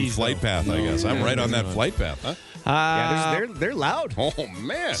on in the the same D's, flight though. path, I guess. I'm No, right on that no. flight path, huh? Yeah, they're loud. Oh,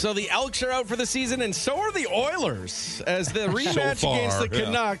 man. So the Elks are out for the season, and so are the Oilers, as the rematch far, against the yeah.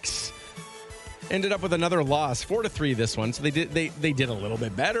 Canucks ended up with another loss, 4-3 this one. So they did a little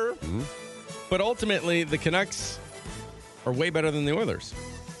bit better, but ultimately the Canucks are way better than the Oilers.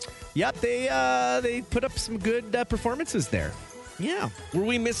 Yep, they put up some good performances there. Yeah. Were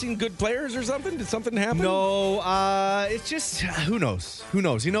we missing good players or something? Did something happen? No, it's just who knows? Who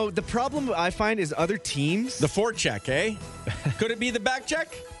knows? You know, the problem I find is other teams. The forecheck, eh? Could it be the back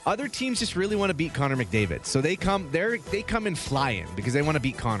check? Other teams just really want to beat Connor McDavid, so they come in flying because they want to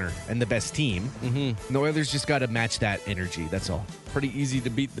beat Connor and the best team. Mm-hmm. The Oilers just got to match that energy. That's all. Pretty easy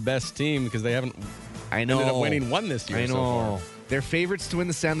to beat the best team because they haven't I know. ended up winning one this year I know. so far. They're favorites to win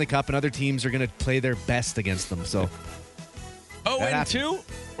the Stanley Cup, and other teams are going to play their best against them. So 0-2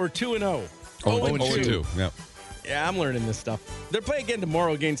 or 2-0? 0-2. Yeah. Yeah, I'm learning this stuff. They're playing again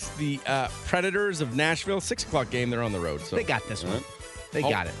tomorrow against the Predators of Nashville. 6 o'clock game. They're on the road. So they got this one. They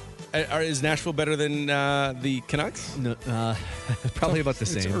got it. Is Nashville better than the Canucks? No, probably about the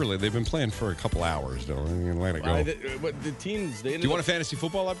It's same. early. They've been playing for a couple hours, though. You can let it go. The teams. They Do you want a fantasy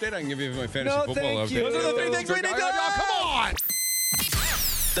football update? I can give you my fantasy No, football thank update. you. Those are the three things we need to Oh, come on!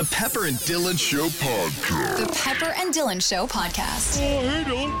 The Pepper and Dylan Show podcast. The Pepper and Dylan Show podcast. Oh, hey,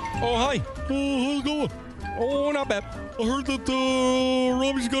 Dylan. Oh, hi. Oh, how's it going? Oh, not bad. I heard that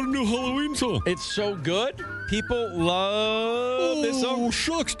Robbie's got a new Halloween song. It's so good. People love this song. Oh,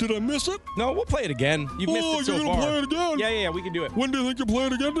 shucks. Did I miss it? No, we'll play it again. You've missed it so you're far. going to play it again? Yeah, we can do it. When do you think you'll play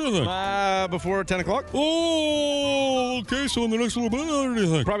it again, do you think? Before 10 o'clock? Oh, okay. So in the next little bit, what do you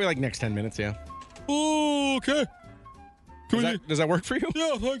think? Probably like next 10 minutes, yeah. Oh, okay. Does that work for you?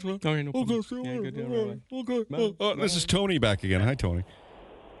 Yeah, thanks, man. Okay, no problem. Okay, see you Yeah, later. good deal, Okay. Bye. This is Tony back again. Hi, Tony.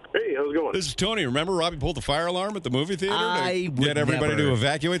 Hey, how's it going? This is Tony. Remember Robbie pulled the fire alarm at the movie theater I to would get everybody never. to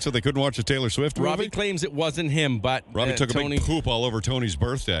evacuate so they couldn't watch the Taylor Swift movie? Robbie claims it wasn't him, but Robbie took a Tony, big poop all over Tony's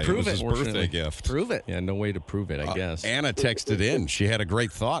birthday. Prove it was it. his birthday gift. Prove it. Yeah, no way to prove it, I guess. Anna texted in. She had a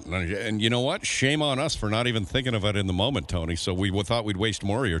great thought. And you know what? Shame on us for not even thinking of it in the moment, Tony. So we thought we'd waste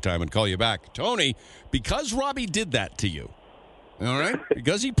more of your time and call you back. Tony, because Robbie did that to you, all right?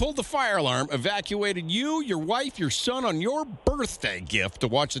 Because he pulled the fire alarm, evacuated you, your wife, your son on your birthday gift to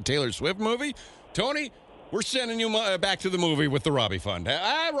watch the Taylor Swift movie, Tony, we're sending you back to the movie with the Robbie Fund.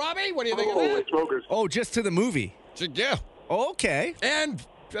 Robbie, what do you think of Holy that? smokers. Oh, just to the movie. Yeah. Okay. And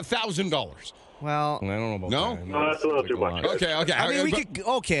 $1,000. Well, I don't know about No? that. No, that's a little too much. Okay. I mean, we could.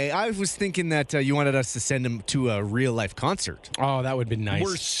 Okay, I was thinking that you wanted us to send him to a real life concert. Oh, that would be nice.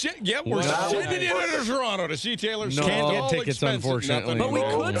 We're sending you to Toronto to see Taylor No. Swift. Can't get All tickets, expenses, unfortunately. nothing. But we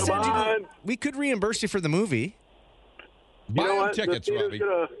Oh, could come send you. on. We could reimburse you for the movie. Buy You know them what? tickets, the Robbie.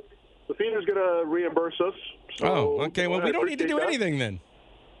 theater's gonna reimburse us. So, Oh, okay. Well, we don't need to do appreciate that. anything then.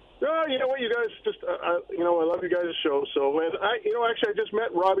 No, you know what? You guys just, I love you guys' show. So, and actually, I just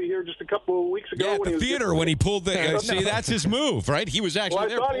met Robbie here just a couple of weeks ago. Yeah, at the theater when he pulled the. See, that's his move, right? He was actually Well,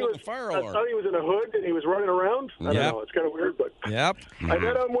 there pulling the I fire alarm. thought he was in a hood and he was running around. I don't Yep. know. It's kind of weird, but Yep. I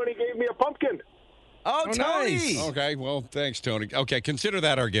met him when he gave me a pumpkin. Oh, Oh, Tony. nice. Okay, well, thanks, Tony. Okay, consider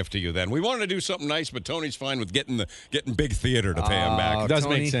that our gift to you then. We wanted to do something nice, but Tony's fine with getting big theater to pay him back. Does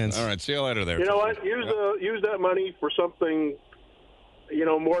Tony. make sense. All right, see you later there. You know Tony. what? Use that money for something,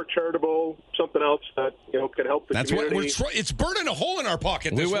 more charitable, something else that can help the That's what community. we're. It's burning a hole in our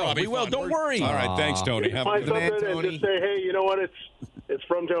pocket. We this will. Robbie We will. Fund. Don't worry. All right, thanks, Tony. Have a Find good man, something and Tony. just say, hey, you know what? It's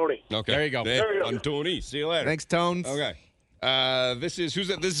from Tony. Okay, There you go. Hey, There you go. I'm Tony. See you later. Thanks, Tones. Okay. This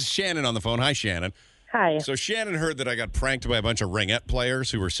is Shannon on the phone. Hi, Shannon. Hi. So Shannon heard that I got pranked by a bunch of ringette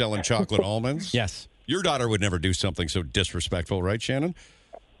players who were selling chocolate almonds. Yes. Your daughter would never do something so disrespectful, right, Shannon?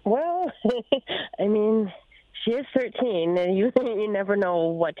 Well, I mean, she is 13, and you never know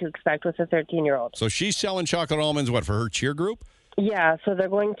what to expect with a 13-year-old. So she's selling chocolate almonds, what, for her cheer group? Yeah, so they're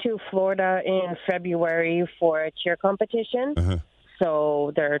going to Florida in February for a cheer competition. Uh-huh.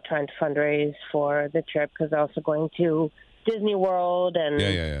 So they're trying to fundraise for the trip because they're also going to Disney World and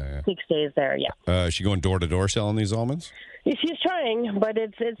 6 days there, Is she going door-to-door selling these almonds? She's trying, but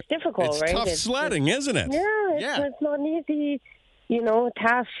it's difficult, It's right? tough sledding, isn't it? Yeah, it's not an easy,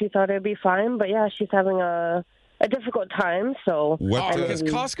 task. She thought it'd be fine, but yeah, she's having a difficult time. So because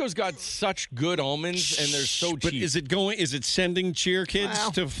Costco's got such good almonds and they're so cheap. But is it sending cheer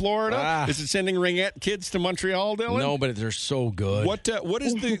kids to Florida? Is it sending ringette kids to Montreal, Dylan? No, but they're so good. What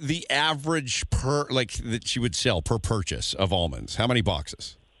is the average that she would sell per purchase of almonds? How many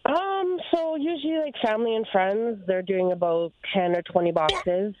boxes? So usually like family and friends, they're doing about 10 or 20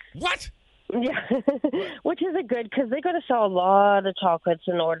 boxes. What? Yeah, which is good because they got to sell a lot of chocolates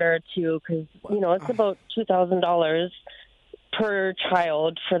in order to, because, it's about $2,000 per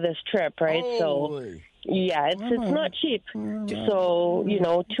child for this trip, right? Holy. So, yeah, it's not cheap. So, 2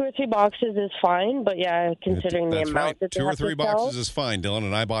 or 3 boxes is fine, but yeah, considering the amount that they 2 or have 3 to sell. boxes is fine, Dylan,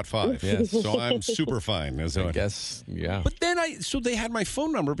 and I bought 5. Yes. So I'm super fine. I guess, yeah. But then so they had my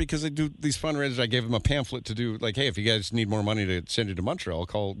phone number because I do these fundraisers. I gave them a pamphlet to do, like, hey, if you guys need more money to send you to Montreal,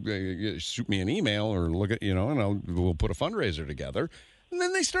 shoot me an email or look at, and we'll put a fundraiser together. And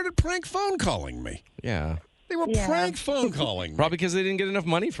then they started prank phone calling me. Yeah. They were prank phone calling me. Probably because they didn't get enough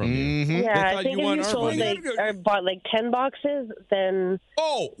money from you. Yeah, They I thought think you if won you our sold money. or bought 10 boxes, then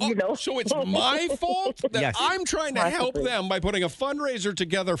So it's my fault that I'm trying to help them by putting a fundraiser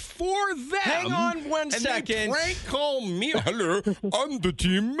together for them. Hang on one second. They prank call me. Hello, I'm the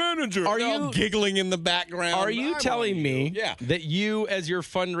team manager. Are They're all you giggling in the background? Are you telling me Yeah. that you, as your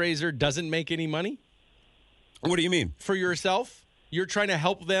fundraiser, doesn't make any money What do you mean? for yourself? You're trying to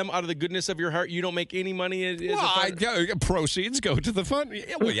help them out of the goodness of your heart. You don't make any money as a proceeds go to the fund.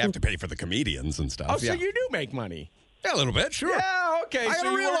 Yeah, well, you have to pay for the comedians and stuff. Oh, so you do make money. Yeah, a little bit, sure. Yeah, okay. I so got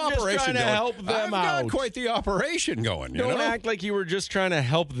a you real weren't just operation trying to going. help them I've out. got quite the operation going. Don't act like you were just trying to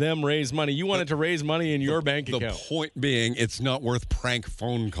help them raise money. You wanted to raise money in your bank account. The point being, it's not worth prank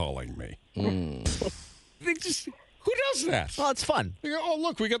phone calling me. Who does that? Well, it's fun. They go, oh,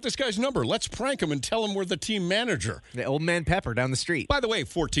 look, we got this guy's number. Let's prank him and tell him we're the team manager. The old man Pepper down the street. By the way,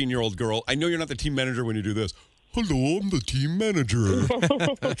 14-year-old girl, I know you're not the team manager when you do this. Hello, I'm the team manager.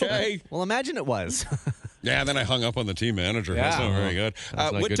 Okay. Well, imagine it was. Yeah, then I hung up on the team manager. That's not very good.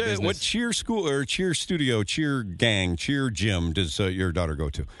 That's not good business. What cheer school or cheer studio, cheer gang, cheer gym does your daughter go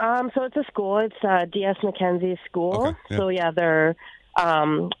to? So it's a school. It's DS Mackenzie School. Okay, yeah. So yeah,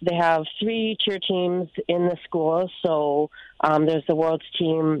 they have 3 cheer teams in the school. So there's the World's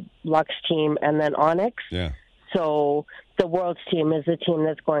team, Lux team, and then Onyx. Yeah. So the World's team is the team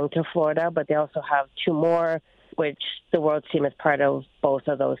that's going to Florida, but they also have 2 more, which the World's team is part of both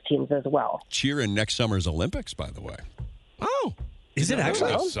of those teams as well. Cheer in next summer's Olympics, by the way. Oh. Is it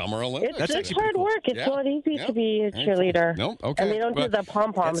actually? Summer Olympics. It's hard work. It's not easy to be a cheerleader. No, okay. And they don't do the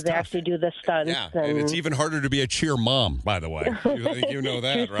pom-poms. They actually do the stunts. Yeah, and it's even harder to be a cheer mom, by the way. You know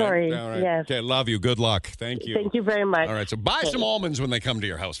that, True right? story, All right. yes. Okay, love you. Good luck. Thank you. Thank you very much. All right, so buy some almonds when they come to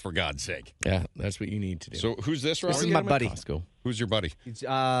your house, for God's sake. Yeah, that's what you need to do. So who's this, Robbie? This is my buddy. Costco. Who's your buddy?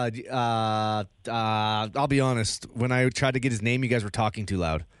 I'll be honest. When I tried to get his name, you guys were talking too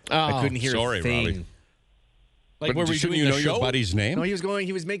loud. I couldn't hear sorry, a thing. Robbie. Like, But were we shouldn't doing you the know show? your buddy's name? No,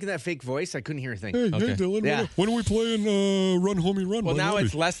 he was making that fake voice. I couldn't hear a thing. Hey, Dylan. Yeah. When are we playing Run Homie Run? Well, by now Robbie?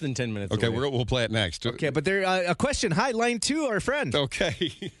 it's less than 10 minutes Okay, away. we'll play it next. Okay, but there a question. Hi, line 2, our friend.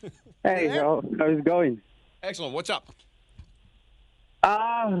 Okay. Hey, how's it going? Excellent. What's up?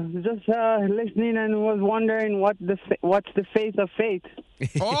 Just listening and was wondering what's the face of faith.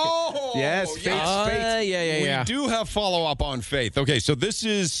 Oh, Yes, Faith. Yeah. We do have follow-up on Faith. Okay, so this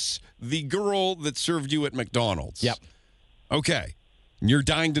is the girl that served you at McDonald's. Yep. Okay. You're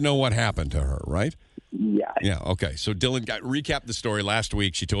dying to know what happened to her, right? Yeah. Yeah, okay. So Dylan, recap the story. Last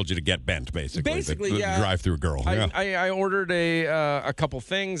week, she told you to get bent, basically. Basically, the yeah. drive-through girl. Yeah. I ordered a couple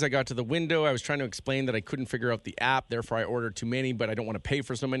things. I got to the window. I was trying to explain that I couldn't figure out the app. Therefore, I ordered too many, but I don't want to pay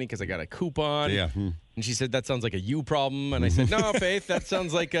for so many because I got a coupon. Yeah. And she said, that sounds like a you problem. And I said, no, Faith, that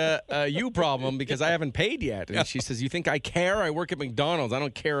sounds like a you problem because I haven't paid yet. And she says, you think I care? I work at McDonald's. I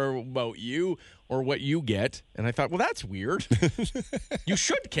don't care about you or what you get. And I thought, well, that's weird. You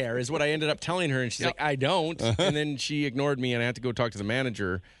should care is what I ended up telling her. And she's like, I don't. And then she ignored me and I had to go talk to the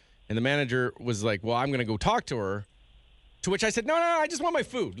manager. And the manager was like, well, I'm going to go talk to her. To which I said, no, I just want my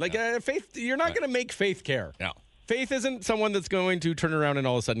food. Like, Faith, you're not going to make Faith care. No. Faith isn't someone that's going to turn around and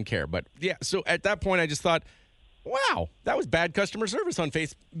all of a sudden care. But yeah, so at that point, I just thought, Wow, that was bad customer service on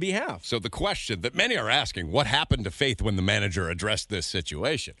Faith's behalf. So the question that many are asking, what happened to Faith when the manager addressed this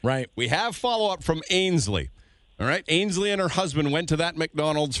situation? Right. We have follow-up from Ainsley. All right, Ainsley and her husband went to that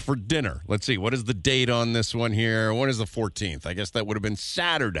McDonald's for dinner. Let's see, what is the date on this one here? When is the 14th? I guess that would have been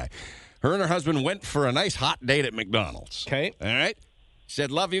Saturday. Her and her husband went for a nice hot date at McDonald's. Okay. All right. Said,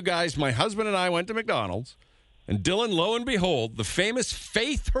 love you guys. My husband and I went to McDonald's. And Dylan, lo and behold, the famous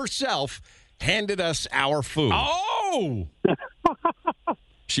Faith herself handed us our food. Oh!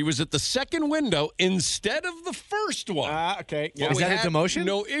 She was at the second window instead of the first one. Okay. Well, Is we that a had demotion?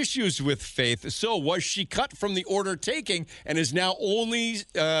 No issues with Faith. So was she cut from the order taking and is now only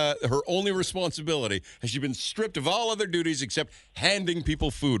her only responsibility? Has she been stripped of all other duties except handing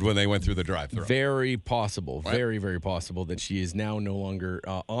people food when they went through the drive-thru? Very possible. Right. Very, very possible that she is now no longer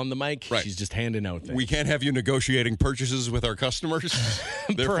on the mic. Right. She's just handing out things. We can't have you negotiating purchases with our customers.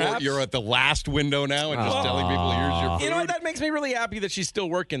 Therefore, Perhaps. you're at the last window now and just telling people, here's your food. You know what? That makes me really happy that she's still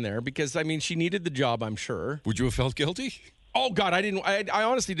working there because, I mean, she needed the job, I'm sure. Would you have felt guilty? Oh, God, I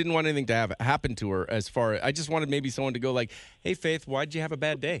honestly didn't want anything to happen to her I just wanted maybe someone to go like, hey, Faith, why'd you have a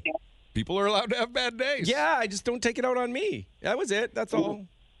bad day? People are allowed to have bad days. Yeah, I just don't take it out on me. That was it. That's all.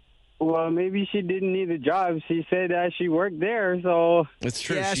 Well, maybe she didn't need a job. She said that she worked there, so... It's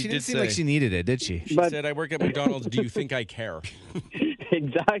true. Yeah, she didn't seem like she needed it, did she? She said, I work at McDonald's. Do you think I care?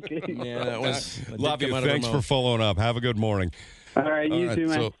 Exactly. Yeah, that was... Love you. Thanks for following up. Have a good morning. All right, you too,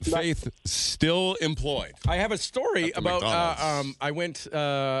 man. So Faith still employed. I have a story about McDonald's. I went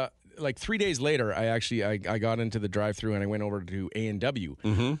like 3 days later. I got into the drive-thru and I went over to A&W.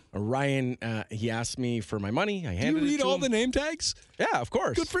 Ryan he asked me for my money. I handed Do you it read to all him. the name tags? Yeah, of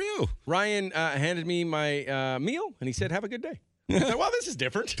course. Good for you. Ryan handed me my meal and he said, "Have a good day." I thought, well, this is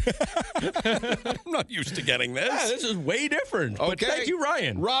different. I'm not used to getting this. Yeah, this is way different. Okay. But thank you,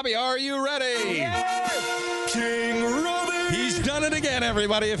 Ryan. Robbie, are you ready? King Robbie! He's done it again,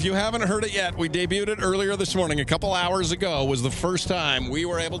 everybody. If you haven't heard it yet, we debuted it earlier this morning. A couple hours ago was the first time we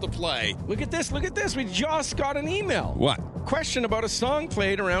were able to play. Look at this. Look at this. We just got an email. What? Question about a song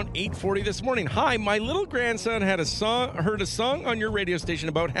played around 8:40 this morning. Hi, my little grandson heard a song on your radio station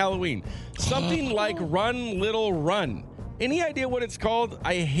about Halloween. Something like Run Little Run. Any idea what it's called?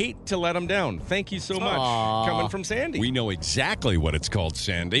 I hate to let him down. Thank you so much. Coming from Sandy. We know exactly what it's called,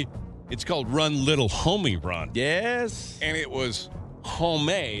 Sandy. It's called Run Little Homie Run. Yes. And it was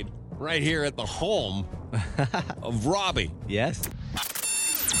homemade right here at the home of Robbie. Yes.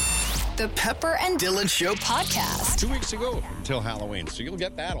 The Pepper and Dylan Show podcast. 2 weeks ago until Halloween. So you'll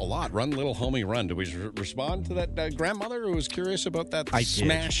get that a lot. Run Little Homie Run. Did we respond to that grandmother who was curious about that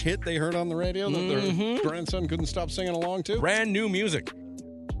smash hit they heard on the radio that their grandson couldn't stop singing along to? Brand new music.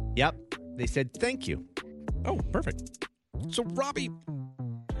 Yep. They said thank you. Oh, perfect. So, Robbie,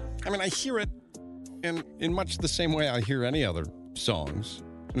 I mean, I hear it in much the same way I hear any other songs,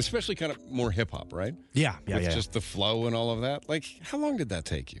 and especially kind of more hip-hop, right? Yeah. With just the flow and all of that. Like, how long did that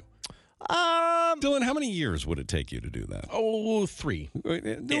take you? Dylan, how many years would it take you to do that? Oh, 3.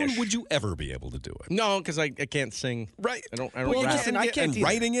 Dylan, would you ever be able to do it? No, because I can't sing. Right. I don't Well, rap. listen, I can't and either.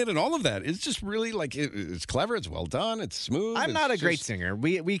 writing it and all of that. It's just really like it's clever. It's well done. It's smooth. I'm not a great singer.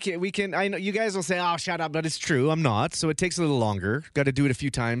 We can. I know you guys will say, "Oh, shut up," but it's true. I'm not. So it takes a little longer. Got to do it a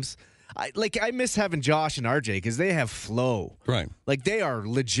few times. I miss having Josh and RJ because they have flow. Right. Like they are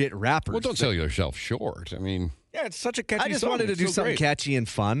legit rappers. Well, don't sell yourself short. I mean, Yeah, it's such a catchy I just song. wanted to It's do so something great. catchy and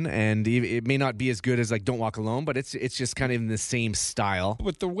fun, and it may not be as good as like "Don't Walk Alone," but it's just kind of in the same style.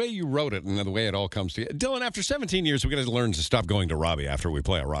 but the way you wrote it and the way it all comes together. Dylan, after 17 years, we got to learn to stop going to Robbie after we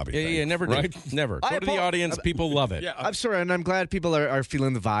play a Robbie thing. Yeah, never right? did. Never. I Go to the apo- audience. People love it. Yeah. I'm sorry, and I'm glad people are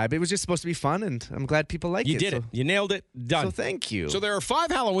feeling the vibe. It was just supposed to be fun, and I'm glad people like You it. did it. You nailed it. Done. So thank you. So there are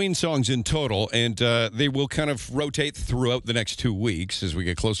 5 Halloween songs in total, and they will kind of rotate throughout the next 2 weeks as we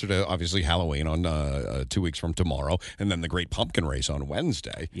get closer to, obviously, Halloween on 2 weeks from tomorrow, and then the Great Pumpkin Race on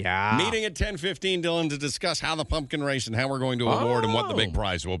Wednesday. Yeah. Meeting at 10:15, Dylan, to discuss how the pumpkin race and how we're going to award and what the big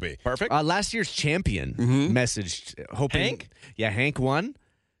prize will be. Perfect. Last year's champion messaged, hoping Hank? Yeah, Hank won.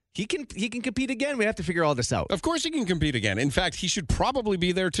 He can compete again. We have to figure all this out. Of course he can compete again. In fact, he should probably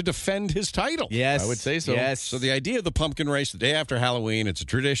be there to defend his title. Yes, I would say so. Yes. So the idea of the pumpkin race the day after Halloween, it's a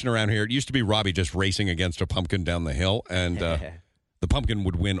tradition around here. It used to be Robbie just racing against a pumpkin down the hill, and the pumpkin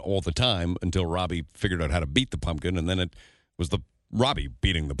would win all the time until Robbie figured out how to beat the pumpkin, and then it was the Robbie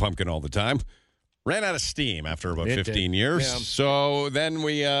beating the pumpkin all the time. Ran out of steam after about 15 years. Yeah. So then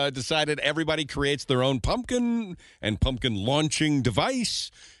we decided everybody creates their own pumpkin and pumpkin launching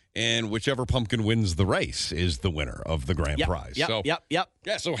device, and whichever pumpkin wins the race is the winner of the grand prize. Yep. So, Yep.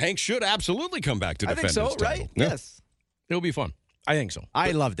 Yeah, so Hank should absolutely come back to I defend think so. his title. Right? Yeah. Yes. It'll be fun. I think so.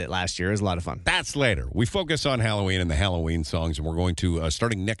 I loved it last year. It was a lot of fun. That's later. We focus on Halloween and the Halloween songs, and we're going to,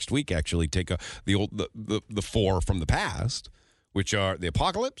 starting next week, actually take the four from the past, which are The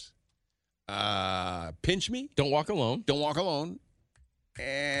Apocalypse, Pinch Me, Don't Walk Alone,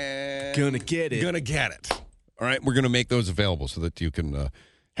 and Gonna Get It. Gonna Get It. All right, we're going to make those available so that you can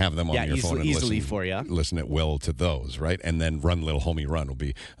have them on your phone and easily listen, for you. Listen at will to those, right? And then Run Little Homie Run will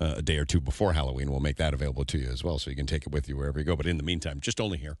be a day or two before Halloween. We'll make that available to you as well, so you can take it with you wherever you go. But in the meantime, just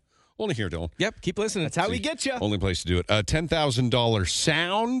only here. Only here, Dylan. Yep, keep listening. That's how we get you. Only place to do it. $10,000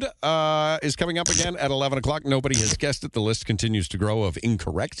 sound is coming up again at 11 o'clock. Nobody has guessed it. The list continues to grow of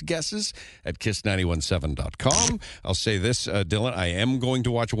incorrect guesses at kiss917.com. I'll say this, Dylan, I am going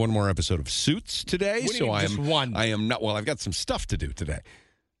to watch one more episode of Suits today. What do you mean, just one? I am not. Well, I've got some stuff to do today.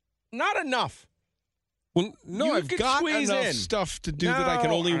 Not enough. Well, no, You I've could got squeeze enough in. stuff to do that I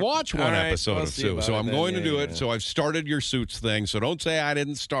can only watch one episode of Suits. So I'm going to do it. So I've started your Suits thing. So don't say I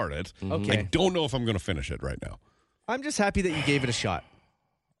didn't start it. Okay. I don't know if I'm going to finish it right now. I'm just happy that you gave it a shot.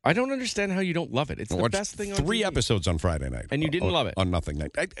 I don't understand how you don't love it. It's the best thing on Three TV. episodes on Friday night. And you didn't love it? On Nothing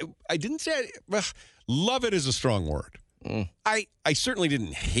Night. I didn't say love it is a strong word. I certainly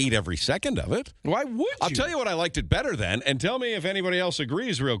didn't hate every second of it. Why would you? I'll tell you what I liked it better than, and tell me if anybody else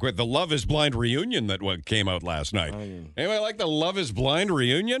agrees real quick. The Love is Blind reunion that came out last night. Anybody like the Love is Blind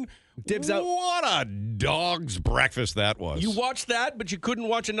reunion? Dibs out. What a dog's breakfast that was. You watched that, but you couldn't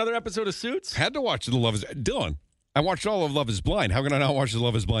watch another episode of Suits? Had to watch the Love is... Dylan, I watched all of Love is Blind. How can I not watch the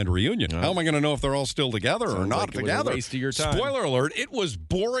Love is Blind reunion? How am I going to know if they're all still together or not like it was together? a waste of your time. Spoiler alert, it was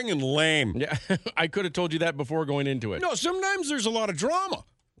boring and lame. Yeah, I could have told you that before going into it. No, sometimes there's a lot of drama.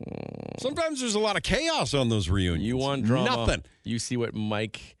 Sometimes there's a lot of chaos on those reunions. You want drama. Nothing. You see what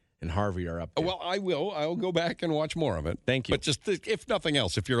Mike and Harvey are up to. Well, I will. I'll go back and watch more of it. Thank you. But just, if nothing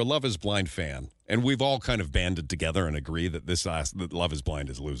else, if you're a Love is Blind fan, and we've all kind of banded together and agree that that Love is Blind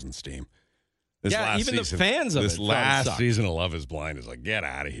is losing steam. This Yeah, last even the season, fans of this it last suck. season of Love is Blind is like, get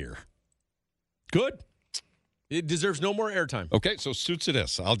out of here. Good. It deserves no more airtime. Okay, so Suits it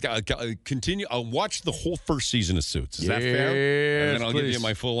is. I'll continue. I'll watch the whole first season of Suits. Is that fair? And then I'll give you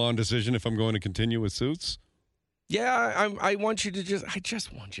my full-on decision if I'm going to continue with Suits. Yeah, I want you to I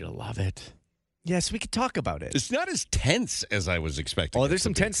just want you to love it. Yes, we could talk about it. It's not as tense as I was expecting. Oh, there's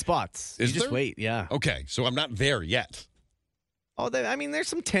some tense spots. Is you just there? wait, yeah. Okay, so I'm not there yet. Oh, there's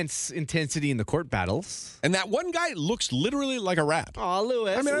some tense intensity in the court battles. And that one guy looks literally like a rat. Oh,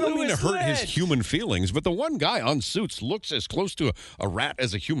 Lewis. I mean, I don't mean to hurt his Lynch. human feelings, but the one guy on Suits looks as close to a rat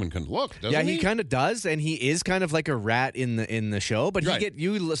as a human can look, doesn't Yeah, he? he kind of does, and he is kind of like a rat in the show, but Right.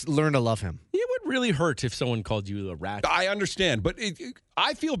 you learn to love him. It would really hurt if someone called you a rat. I understand, but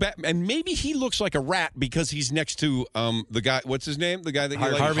I feel bad, and maybe he looks like a rat because he's next to the guy. What's his name? The guy that you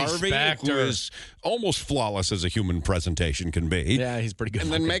like, Harvey Harvey, who Specter. is almost flawless as a human presentation can be. Yeah, he's pretty good.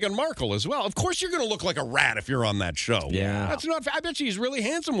 And then looking. Meghan Markle as well. Of course, you're going to look like a rat if you're on that show. Yeah. That's not. I bet you he's really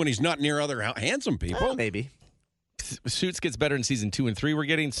handsome when he's not near other handsome people. Maybe. Suits gets better in season 2 and 3. We're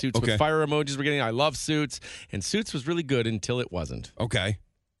getting Suits Okay. with fire emojis. We're getting I love Suits, and Suits was really good until it wasn't. Okay.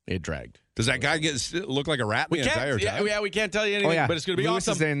 It dragged. Does that guy look like a rat the entire time? Yeah, we can't tell you anything, Oh, yeah. but it's going to be Lewis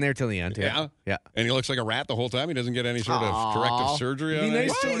awesome. is in there till the end. Yeah. Yeah. And he looks like a rat the whole time. He doesn't get any sort of corrective surgery on Be it.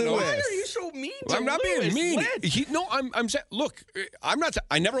 nice to Lewis. Why are you so mean to I'm not Lewis? being mean. What? I'm saying, look, I'm not.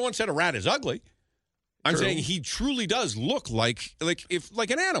 I never once said a rat is ugly. I'm True. saying he truly does look like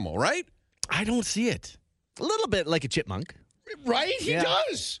an animal, right? I don't see it. A little bit like a chipmunk. Right? He Yeah.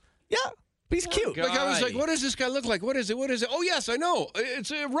 does. Yeah. But he's cute. God. Like I was like, what does this guy look like? What is it? What is it? Oh yes, I know.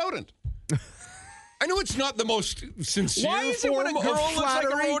 It's a rodent. I know it's not the most sincere Why is it when a form girl of looks like a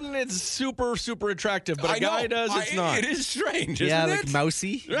flattery. rodent, it's super, super attractive, but I a guy know. does, it's not? It is strange, isn't Yeah, it? like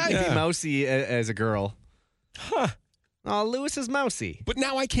mousy. Right. He'd be Yeah. mousy as a girl. Huh. Oh, Lewis is mousy. But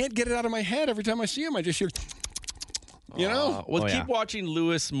now I can't get it out of my head. Every time I see him, I just hear, you know. Well, Oh, keep yeah. watching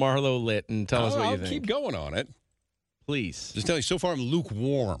Lewis Marlowe Lit and tell us what I'll you think. keep going on it. Please. Just tell you, so far I'm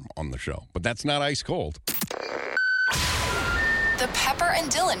lukewarm on the show, but that's not ice cold. The Pepper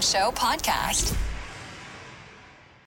and Dylan Show podcast.